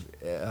believe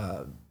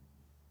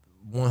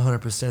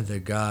 100%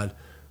 that God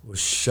was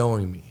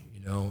showing me,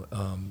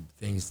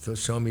 things,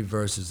 showing me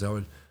verses.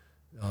 I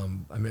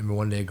remember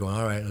one day going,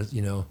 all right,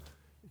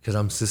 because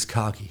I'm just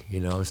cocky,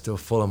 I'm still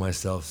full of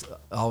myself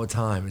all the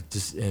time. It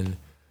just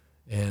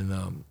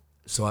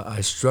so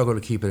I struggle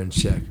to keep it in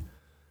check.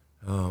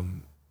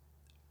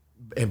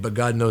 But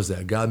God knows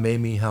that. God made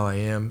me how I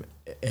am,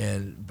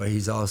 but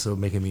He's also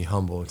making me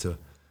humble to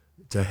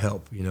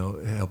help,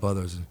 help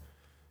others. And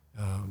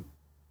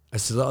I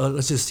said,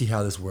 let's just see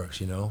how this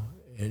works,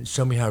 and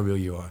show me how real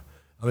you are.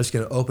 I'm just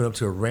going to open up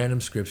to a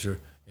random scripture,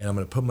 and I'm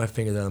going to put my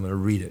finger down. I'm going to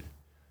read it,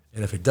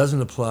 and if it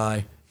doesn't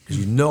apply, because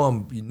you know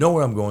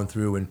what I'm going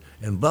through,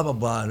 and blah blah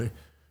blah,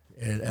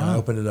 and I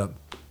opened it up,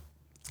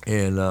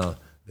 and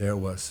there it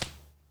was.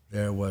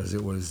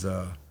 It was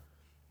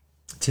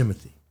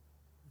Timothy,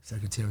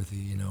 2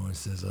 Timothy, and it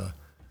says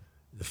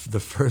the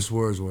first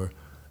words were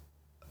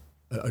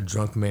a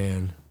drunk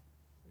man,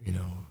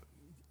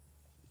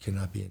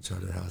 cannot be in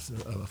charge of the house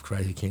of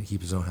Christ. He can't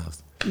keep his own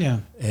house. Yeah.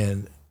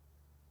 And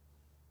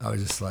I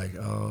was just like,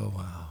 oh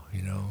wow,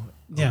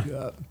 Yeah.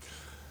 God.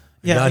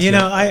 Yeah,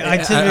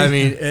 Gotcha. I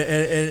mean,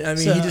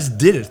 so, he just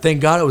did it.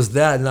 Thank God it was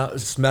that, and not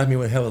smack me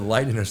with hell with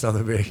lightning or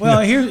something. Well,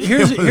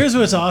 here's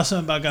what's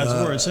awesome about God's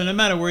word. So no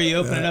matter where you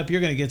open it up,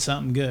 you're going to get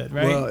something good,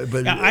 right? Well,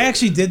 but I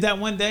actually did that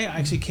one day. I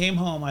actually came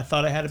home. I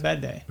thought I had a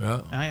bad day.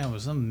 Yeah. I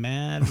was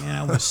mad, man.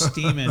 I was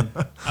steaming.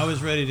 I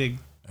was ready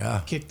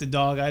to kick the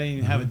dog. I didn't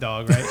even have a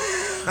dog, right?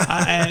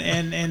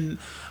 And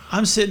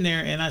I'm sitting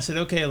there, and I said,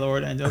 "Okay,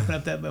 Lord," and open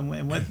up that.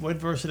 And what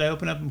verse did I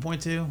open up and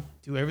point to?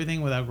 Do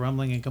everything without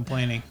grumbling and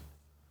complaining.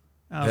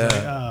 I was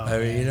like, oh,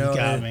 you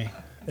got me.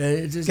 And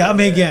it just got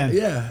me again.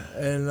 Yeah,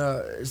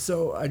 and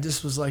so I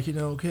just was like,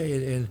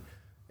 okay,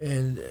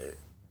 and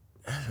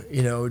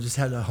just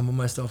had to humble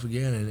myself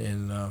again,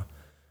 and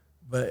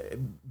but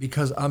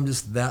because I'm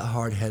just that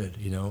hard headed,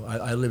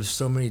 I lived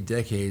so many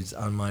decades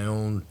on my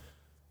own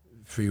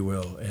free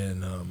will,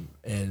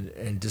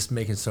 and just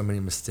making so many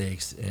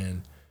mistakes,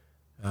 and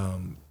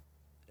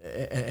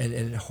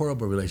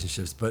horrible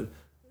relationships, but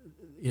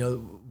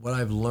what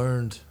I've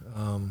learned.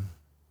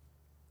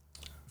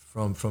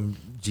 From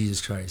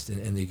Jesus Christ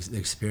and the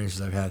experiences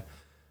I've had,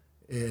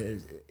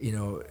 is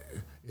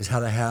how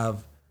to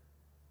have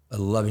a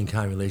loving,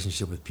 kind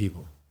relationship with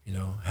people.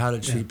 How to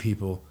treat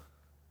people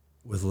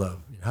with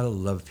love, how to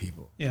love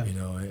people. Yeah.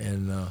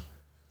 And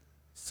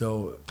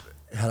so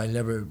had I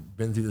never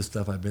been through the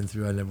stuff I've been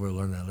through, I never would have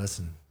learned that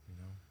lesson.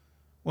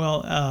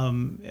 Well,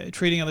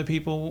 treating other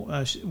people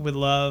with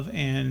love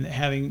and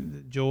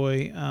having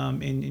joy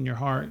in your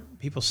heart,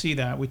 people see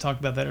that. We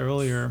talked about that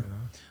earlier. Yeah.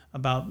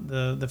 About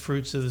the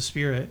fruits of the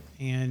Spirit,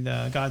 and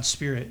God's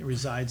Spirit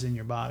resides in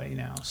your body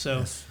now. So,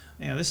 yes.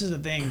 This is the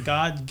thing.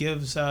 God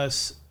gives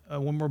us,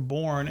 when we're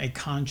born, a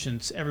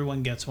conscience.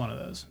 Everyone gets one of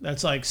those.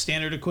 That's like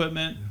standard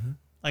equipment,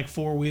 like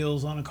 4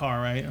 wheels on a car,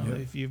 right? Yep.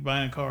 If you're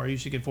buying a car, you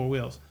should get 4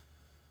 wheels.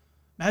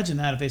 Imagine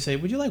that if they say,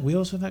 would you like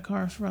wheels with that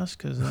car for us?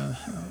 Because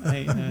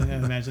I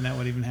imagine that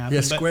would even happen. Yeah,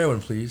 square one,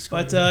 please.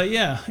 But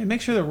and make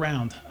sure they're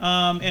round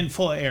and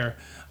full of air.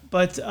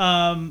 But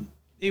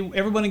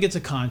everybody gets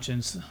a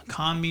conscience.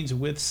 Con means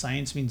with,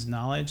 science means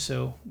knowledge.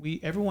 So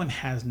everyone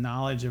has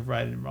knowledge of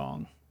right and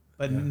wrong,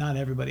 but not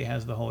everybody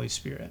has the Holy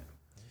Spirit.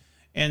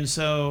 And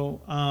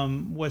so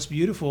what's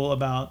beautiful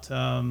about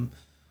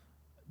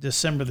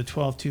December the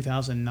 12th,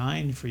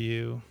 2009 for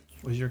you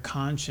was your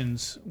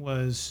conscience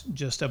was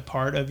just a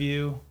part of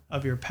you,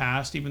 of your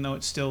past, even though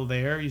it's still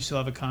there. You still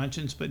have a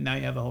conscience, but now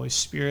you have the Holy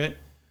Spirit.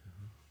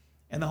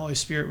 And the Holy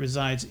Spirit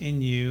resides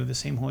in you, the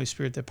same Holy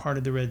Spirit that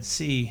parted the Red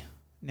Sea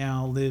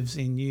now lives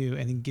in you,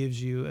 and it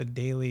gives you a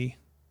daily,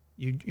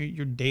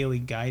 you're daily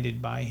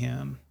guided by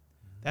Him.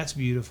 That's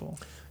beautiful.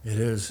 It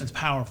is. That's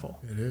powerful.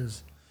 It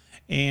is.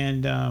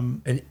 And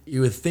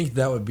you would think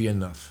that would be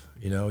enough.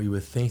 You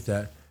would think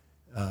that,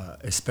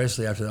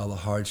 especially after all the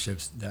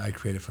hardships that I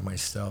created for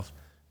myself,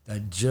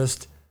 that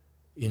just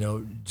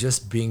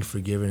being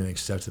forgiven and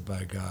accepted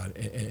by God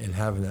and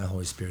having that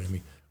Holy Spirit in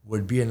me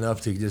would be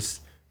enough to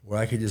just where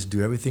I could just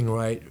do everything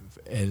right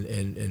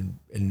and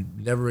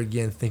never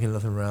again thinking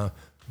nothing wrong.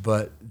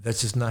 But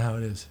that's just not how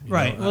it is.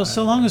 Right. Well,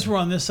 so long as we're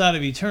on this side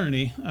of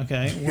eternity,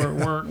 okay,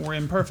 we're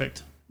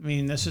imperfect. I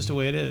mean, that's just the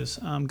way it is.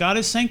 God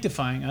is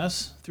sanctifying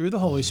us through the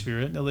Holy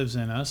Spirit that lives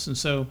in us, and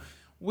so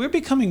we're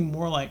becoming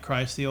more like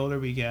Christ the older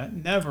we get.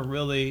 Never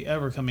really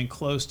ever coming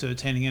close to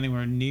attaining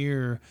anywhere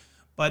near,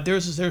 but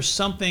there's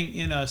something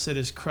in us that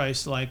is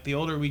Christ-like. The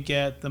older we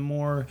get, the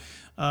more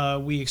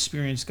we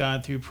experience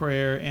God through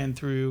prayer and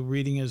through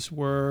reading His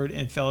Word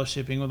and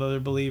fellowshipping with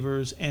other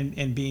believers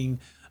and being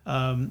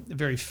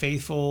very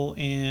faithful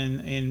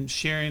in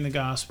sharing the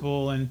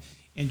gospel and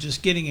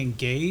just getting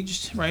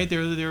engaged, right?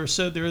 There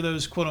are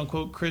those quote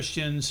unquote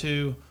Christians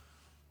who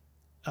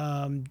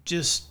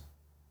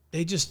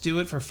they just do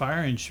it for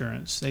fire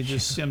insurance. They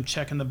just I'm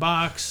checking the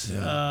box.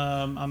 Yeah.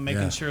 I'm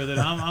making sure that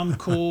I'm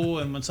cool,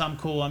 and once I'm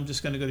cool, I'm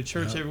just going to go to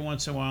church every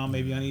once in a while,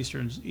 maybe on Easter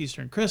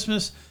and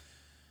Christmas.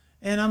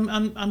 and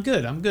I'm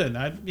good. I'm good.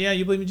 Yeah,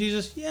 you believe in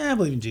Jesus? Yeah, I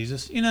believe in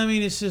Jesus. You know, what I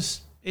mean, it's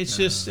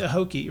just a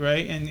hokey,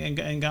 right?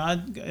 And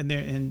God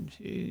and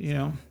you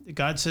know,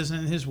 God says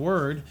in His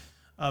Word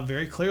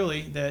very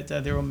clearly that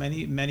there will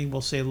many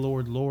will say,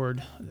 Lord,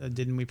 Lord,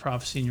 didn't we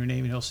prophesy in your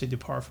name? And He'll say,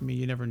 depart from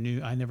me, I never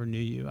knew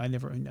you. I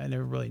never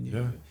really knew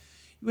you.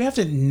 We have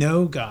to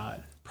know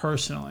God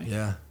personally.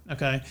 Yeah.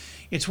 Okay.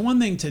 It's one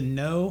thing to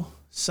know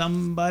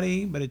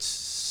somebody, but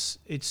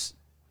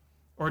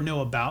or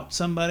know about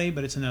somebody,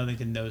 but it's another thing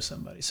to know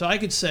somebody. So I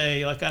could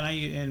say, like,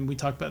 and we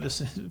talked about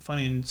this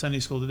funny in Sunday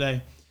school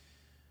today.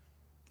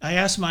 I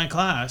asked my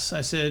class,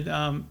 I said,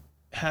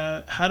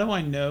 how do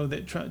I know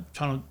that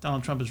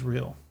Donald Trump is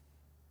real?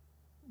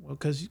 Well,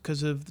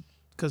 because of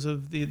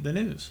the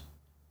news.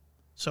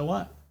 So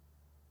what?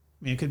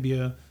 I mean, it could be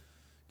an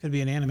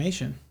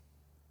animation.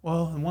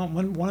 Well, and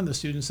one of the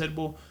students said,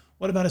 well,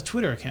 what about his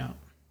Twitter account?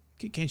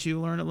 Can't you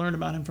learn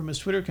about him from his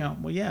Twitter account?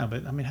 Well, yeah,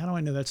 but I mean, how do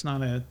I know that's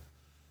not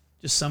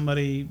just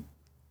somebody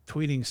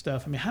tweeting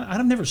stuff? I mean,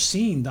 I've never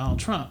seen Donald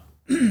Trump.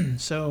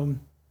 So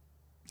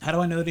how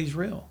do I know that he's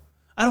real?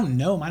 I don't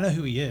know him. I know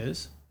who he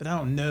is, but I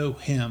don't know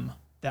him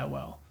that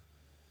well.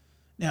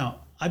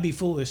 Now, I'd be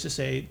foolish to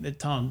say that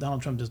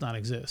Donald Trump does not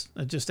exist.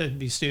 That'd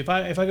be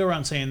stupid. If I go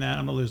around saying that,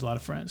 I'm going to lose a lot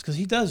of friends because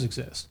he does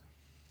exist.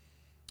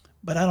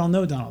 But I don't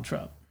know Donald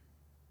Trump.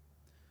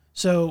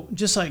 So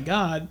just like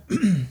God,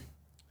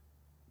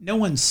 no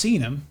one's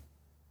seen him,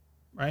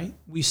 right?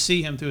 We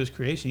see him through his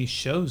creation. He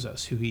shows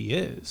us who he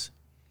is.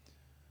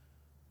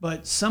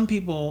 But some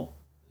people,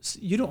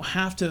 you don't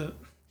have to,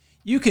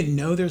 you can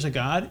know there's a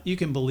God, you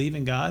can believe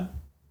in God,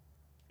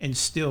 and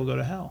still go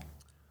to hell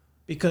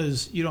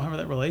because you don't have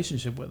that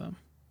relationship with him.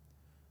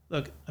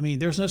 Look, I mean,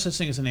 there's no such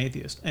thing as an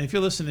atheist. And if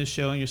you're listening to this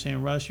show and you're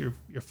saying, Russ, you're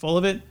full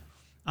of it,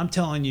 I'm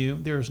telling you,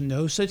 there's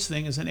no such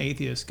thing as an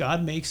atheist.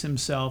 God makes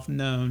himself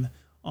known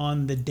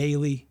on the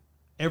daily,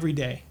 every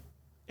day,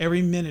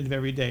 every minute of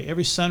every day,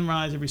 every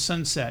sunrise, every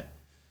sunset,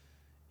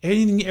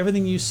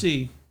 everything you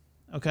see,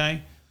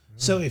 okay?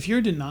 So if you're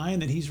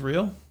denying that he's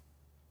real,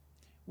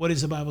 what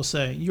does the Bible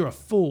say? You're a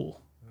fool.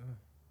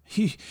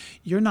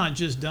 You're not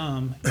just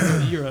dumb.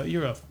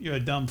 You're a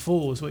dumb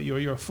fool is what you are.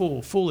 You're a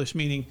fool. Foolish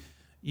meaning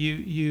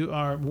you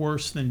are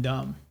worse than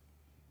dumb.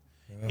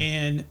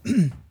 Yeah.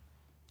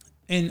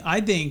 And I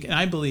think and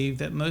I believe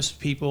that most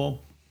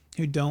people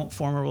who don't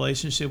form a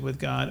relationship with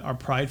God are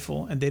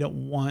prideful and they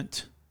don't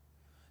want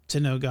to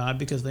know God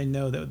because they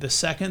know that the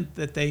second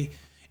that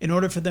in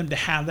order for them to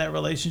have that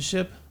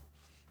relationship,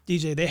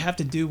 DJ, they have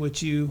to do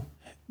what you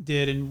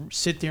did and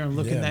sit there and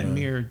look in that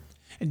mirror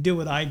and do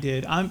what I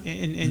did. Well,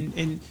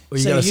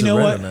 say, you know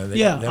what?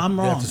 Man. I'm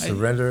wrong. They have to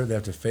surrender. They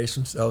have to face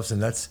themselves,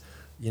 and that's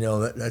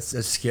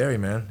that's scary,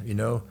 man. You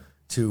know,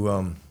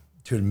 to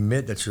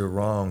admit that you're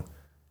wrong,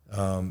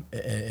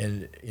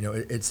 and you know,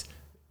 it's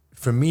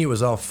for me it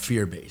was all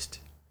fear based.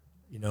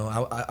 You know,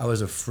 I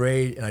was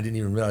afraid, and I didn't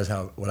even realize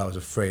what I was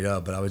afraid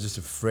of. But I was just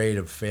afraid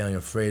of failing,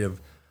 afraid of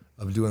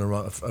doing the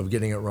wrong, of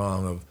getting it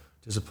wrong, of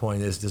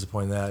disappointing this,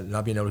 disappointing that,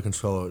 not being able to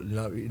control it,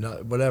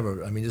 not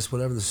whatever. I mean, just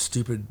whatever the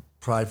stupid,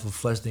 prideful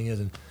flesh thing is.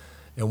 And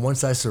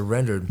once I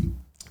surrendered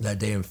that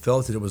day and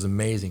felt it, it was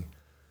amazing.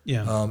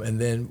 Yeah. And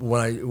then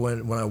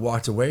when I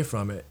walked away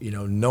from it, you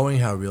know, knowing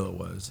how real it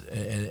was,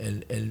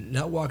 and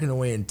not walking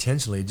away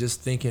intentionally,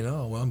 just thinking,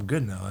 oh well, I'm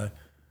good now.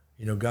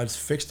 You know, God's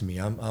fixed me.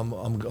 I'm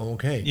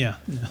okay. Yeah.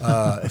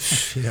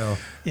 You know.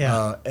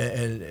 Yeah.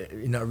 And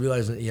you're not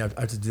realizing I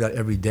have to do that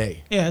every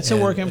day. Yeah, it's a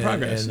work in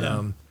progress.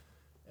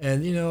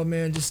 And you know,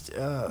 man, just.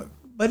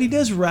 But he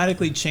does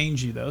radically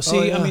change you, though.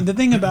 See, I mean, the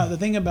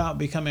thing about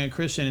becoming a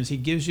Christian is he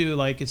gives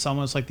you it's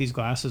almost like these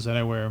glasses that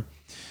I wear.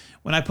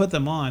 When I put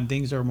them on,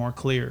 things are more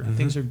clear. Mm-hmm.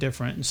 Things are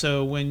different. And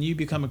so when you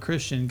become a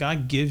Christian,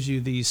 God gives you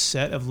these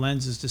set of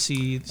lenses to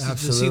see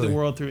the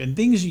world through. And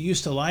things you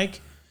used to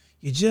like,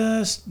 you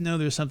just know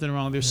there's something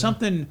wrong. There's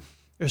something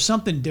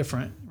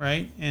different,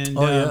 right?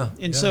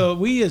 And so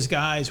we as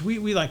guys,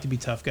 we like to be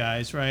tough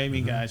guys, right? I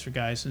mean, guys are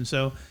guys, and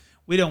so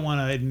we don't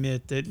want to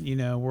admit that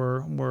we're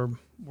wrong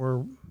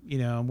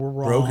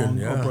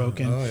broken, or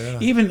broken. Oh, yeah.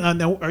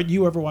 Even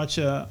you ever watch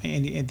the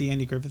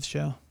Andy Griffith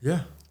Show?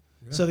 Yeah.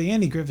 So the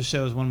Andy Griffith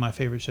Show is one of my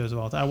favorite shows of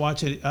all time. I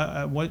watch it.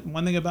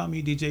 One thing about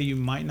me, DJ, you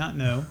might not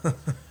know,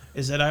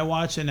 is that I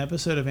watch an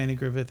episode of Andy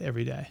Griffith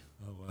every day.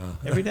 Oh wow!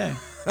 Every day.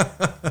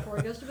 Before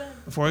he goes to bed.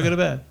 Before I go to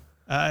bed.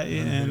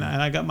 And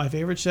I got my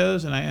favorite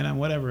shows and I'm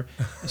whatever.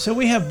 So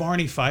we have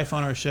Barney Fife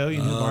on our show. You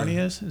know who Barney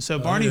is? And so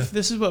Barney,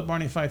 this is what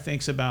Barney Fife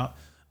thinks about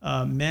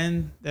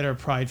men that are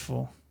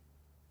prideful.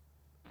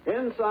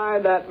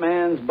 Inside that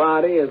man's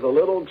body is a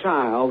little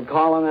child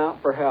calling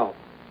out for help.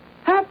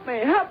 Help me,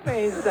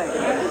 he's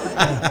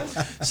saying.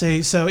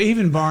 See, so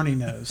even Barney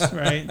knows,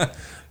 right,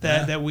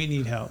 that we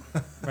need help,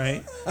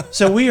 right?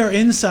 So we are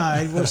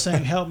inside, we're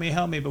saying, help me,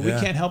 but we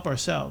can't help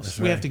ourselves. That's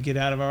we right. have to get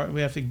out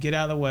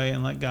of the way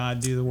and let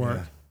God do the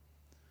work.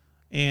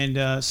 Yeah.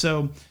 And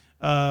so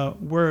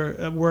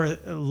we're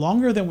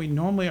longer than we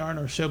normally are in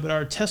our show, but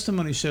our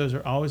testimony shows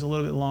are always a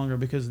little bit longer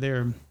because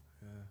there's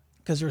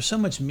so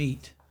much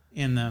meat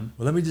in them.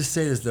 Well, let me just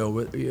say this though.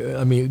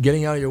 I mean,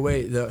 getting out of your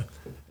way,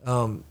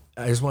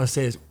 I just want to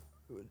say is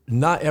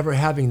not ever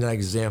having that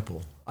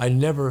example. I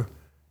never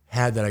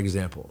had that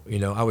example.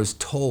 I was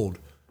told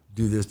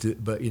do this,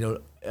 but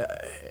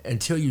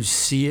until you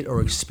see it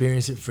or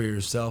experience it for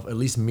yourself, at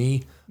least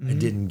me, I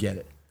didn't get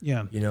it.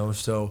 Yeah.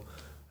 So,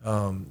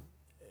 and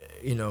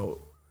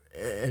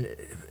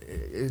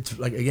it's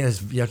like, again,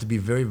 you have to be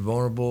very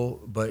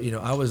vulnerable, but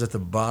I was at the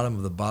bottom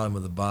of the bottom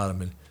of the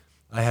bottom, and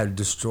I had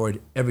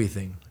destroyed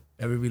everything,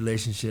 every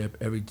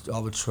relationship,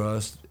 all the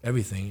trust,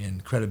 everything,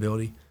 and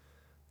credibility.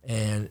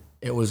 And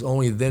it was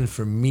only then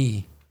for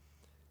me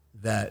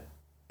that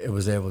it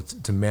was able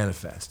to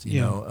manifest,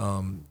 you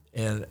know.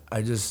 And I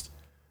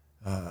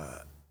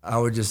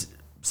would just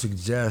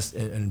suggest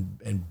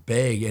and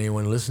beg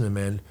anyone listening,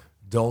 man,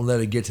 don't let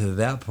it get to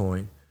that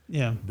point.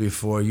 Yeah.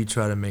 Before you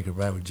try to make it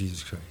right with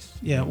Jesus Christ.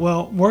 Yeah.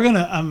 Well, we're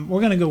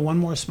gonna go one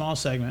more small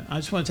segment. I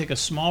just want to take a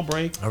small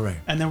break. All right.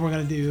 And then we're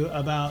gonna do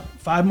about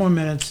 5 more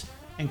minutes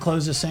and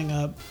close this thing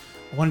up.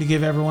 I wanted to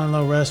give everyone a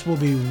little rest. We'll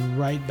be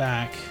right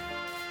back.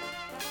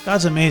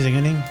 God's amazing,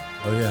 isn't he?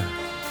 Oh yeah.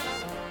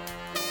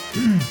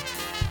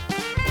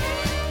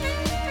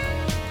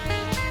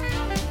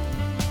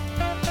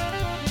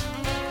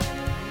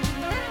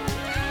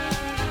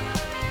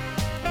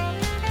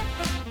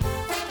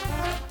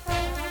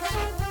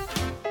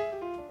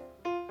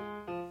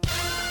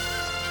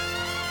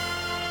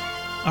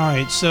 All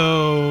right,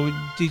 so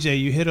DJ,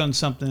 you hit on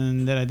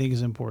something that I think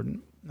is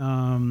important.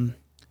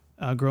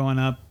 Growing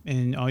up,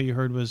 and all you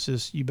heard was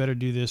this: you better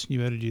do this, you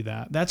better do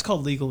that. That's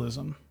called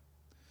legalism.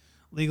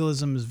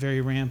 Legalism is very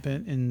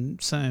rampant in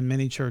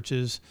many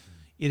churches.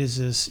 It is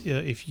this: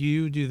 if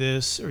you do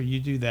this or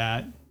you do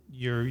that,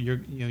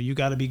 you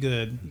got to be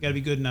good. You got to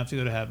be good enough to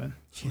go to heaven.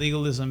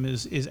 Legalism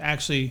is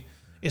actually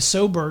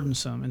so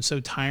burdensome and so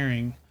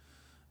tiring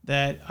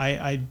that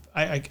I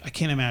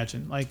can't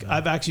imagine. Like,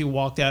 I've actually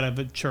walked out of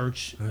a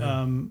church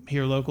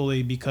here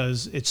locally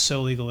because it's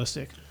so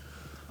legalistic.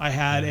 I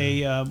had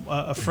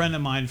a friend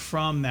of mine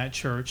from that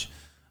church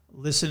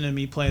listen to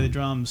me play the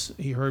drums.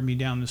 He heard me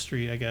down the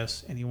street, I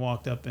guess, and he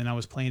walked up, and I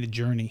was playing a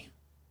Journey.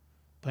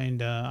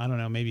 Playing, I don't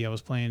know, maybe I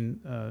was playing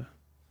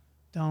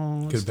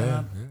Don't Good Stop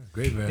band. Yeah,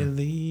 great band.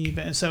 Believe.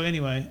 And so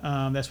anyway,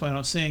 that's why I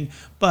don't sing.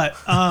 But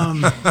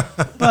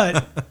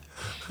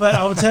But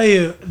I will tell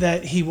you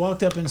that he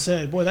walked up and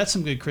said, "Boy, that's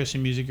some good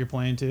Christian music you're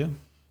playing too."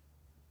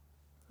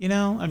 You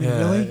know, I mean,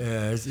 really.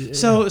 Yeah.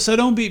 So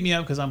don't beat me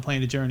up because I'm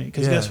playing the Journey.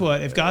 Because guess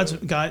what? If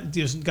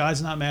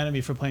God's not mad at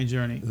me for playing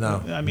Journey.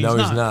 No, I mean, he's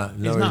he's not.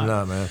 No, he's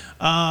not, man.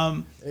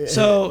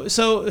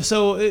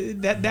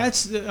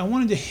 That's I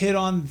wanted to hit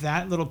on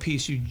that little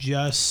piece you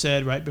just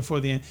said right before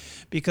the end,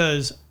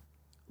 because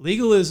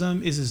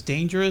legalism is as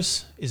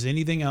dangerous as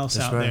anything else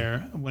That's out right. there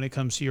when it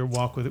comes to your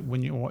walk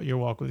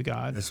with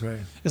God. That's right.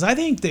 Because I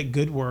think that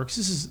good works.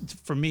 This is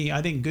for me.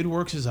 I think good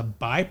works is a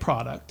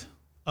byproduct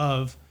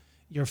of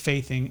your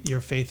faith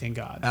in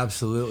God.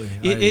 Absolutely.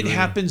 It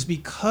happens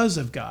because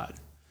of God.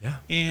 Yeah.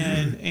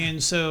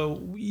 And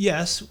so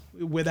yes,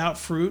 without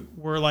fruit,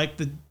 we're like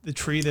the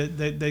tree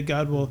that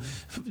God will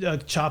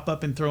chop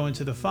up and throw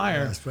into the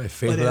fire. That's right.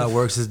 Faith without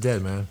works is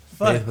dead, man.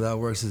 Faith without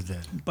works is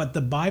dead. But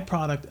the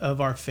byproduct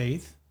of our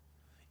faith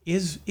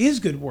is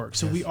good work.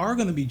 So we are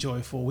going to be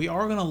joyful. We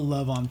are going to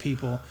love on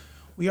people.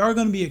 We are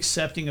going to be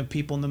accepting of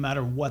people no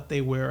matter what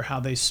they wear or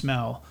how they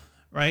smell.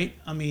 Right?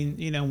 I mean,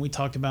 we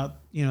talked about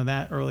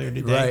that earlier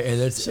today. Right, and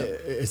it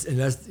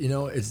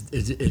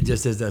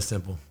just is that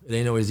simple. It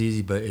ain't always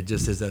easy, but it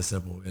just is that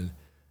simple.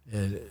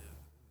 And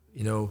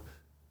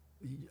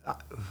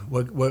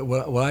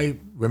what I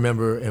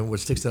remember and what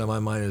sticks out in my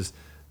mind is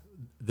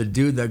the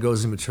dude that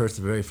goes into church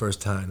the very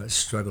first time that's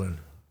struggling,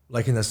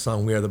 like in that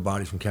song "We Are the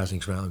Body" from Casting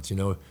Crowns.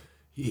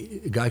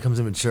 A guy comes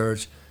into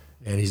church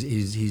and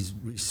he's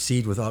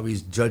received with all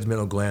these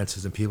judgmental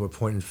glances, and people are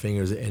pointing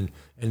fingers and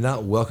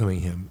not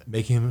welcoming him,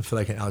 making him feel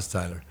like an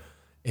outsider.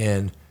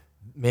 And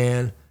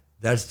man,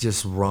 that's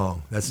just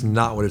wrong. That's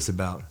not what it's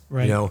about.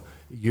 Right.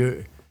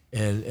 You're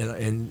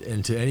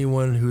and to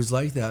anyone who's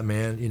like that,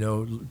 man,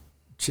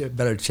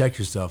 better check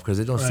yourself, because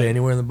it don't say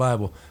anywhere in the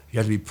Bible you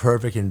have to be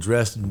perfect and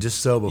dressed and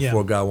just so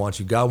before God wants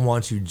you. God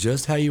wants you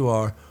just how you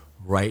are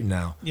right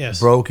now.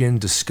 Yes. Broken,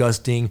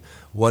 disgusting,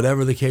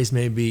 whatever the case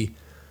may be.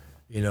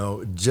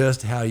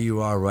 Just how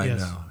you are right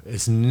now.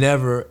 It's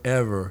never,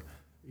 ever,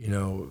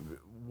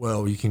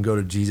 well, you can go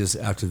to Jesus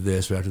after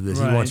this or after this.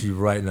 Right. He wants you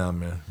right now,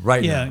 man.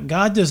 Right now. Yeah,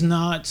 God does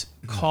not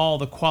call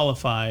the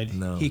qualified.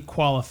 No. He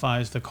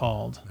qualifies the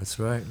called. That's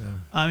right,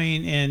 man. I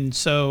mean, and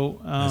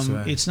so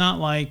right. it's not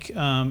like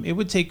it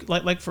would take,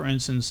 like for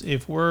instance,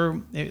 if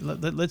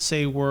let's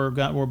say we're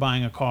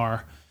buying a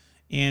car,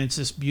 and it's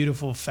this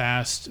beautiful,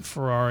 fast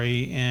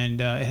Ferrari, and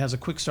it has a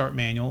quick start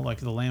manual, like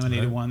the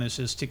laminated one that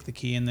says stick the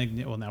key in,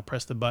 now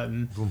press the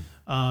button,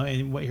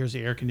 and here's the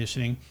air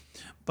conditioning.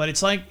 But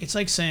it's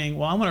like saying,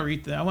 well, I want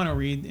to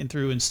read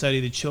through and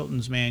study the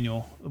Chilton's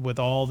manual with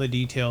all the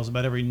details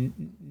about every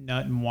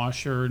nut and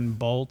washer and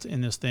bolt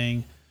in this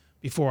thing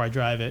before I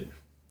drive it.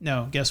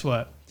 No, guess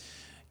what?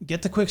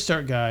 Get the quick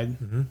start guide,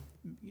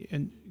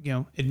 and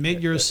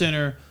admit you're a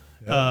sinner.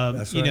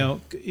 That's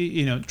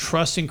right.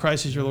 Trust in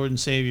Christ as your Lord and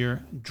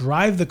Savior.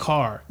 Drive the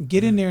car.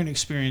 Get in there and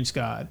experience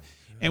God.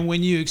 And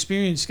when you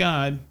experience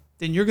God,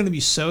 then you're going to be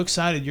so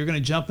excited. You're going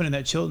to jump into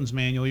that Chilton's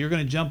manual. You're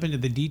going to jump into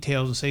the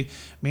details and say,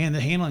 man,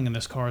 the handling in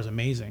this car is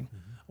amazing.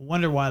 I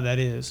wonder why that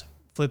is.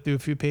 Flip through a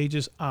few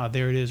pages.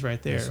 There it is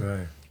right there. That's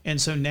right. And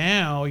so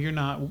now you're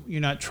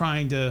not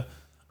trying to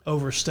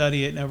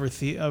overstudy it and over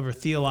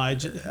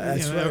theologize it.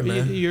 That's right,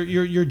 man.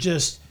 You're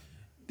just,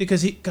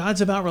 because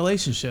God's about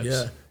relationships.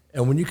 Yeah.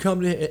 And when you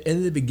come to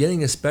in the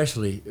beginning,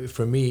 especially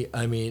for me,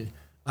 I mean,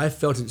 I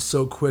felt it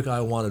so quick.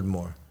 I wanted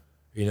more,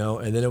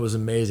 and then it was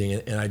amazing.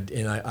 And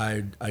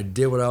I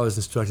did what I was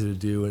instructed to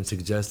do and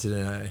suggested,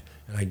 and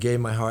I gave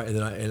my heart,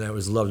 and I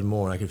was loved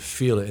more. And I could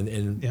feel it,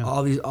 and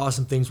all these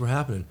awesome things were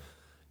happening,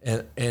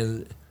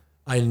 and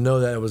I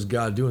know that it was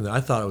God doing that.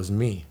 I thought it was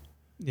me,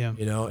 and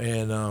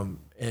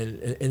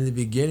in the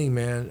beginning,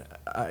 man,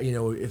 I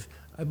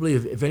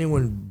believe if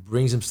anyone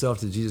brings himself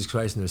to Jesus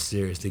Christ and they're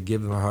serious, they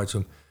give their heart to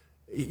Him,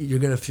 you're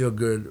gonna feel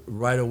good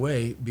right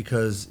away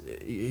because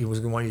He was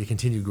gonna want you to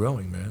continue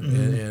growing, man,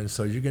 and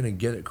so you're gonna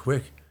get it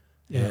quick,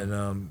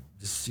 and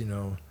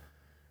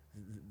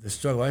the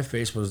struggle I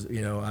faced was,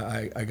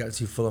 I got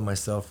too full of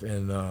myself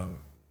and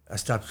I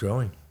stopped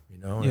growing,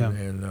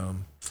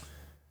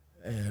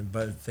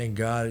 but thank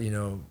God,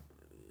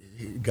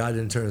 God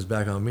didn't turn His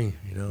back on me,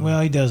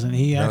 Well, He doesn't.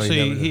 He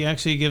He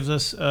actually gives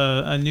us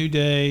a new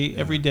day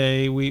every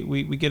day.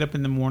 We get up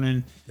in the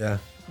morning. Yeah.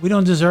 We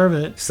don't deserve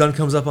it. Sun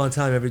comes up on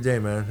time every day,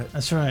 man.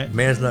 That's right.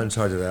 Man's not in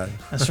charge of that.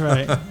 That's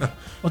right.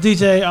 Well,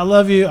 DJ, I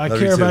love you. I Love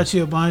care you too. about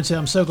you a bunch.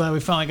 I'm so glad we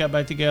finally got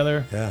back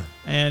together. Yeah.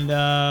 And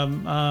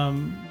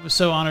we're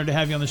so honored to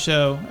have you on the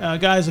show.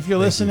 Guys, if you're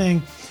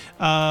listening,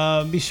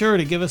 be sure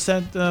to give us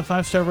that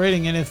 5-star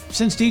rating. And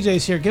since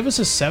DJ's here, give us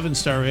a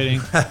 7-star rating.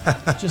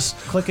 Just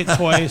click it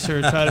twice or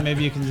try to,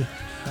 maybe you can.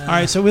 All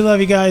right. So we love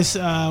you guys.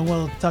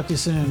 We'll talk to you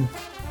soon.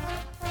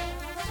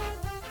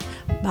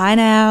 Bye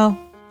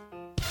now.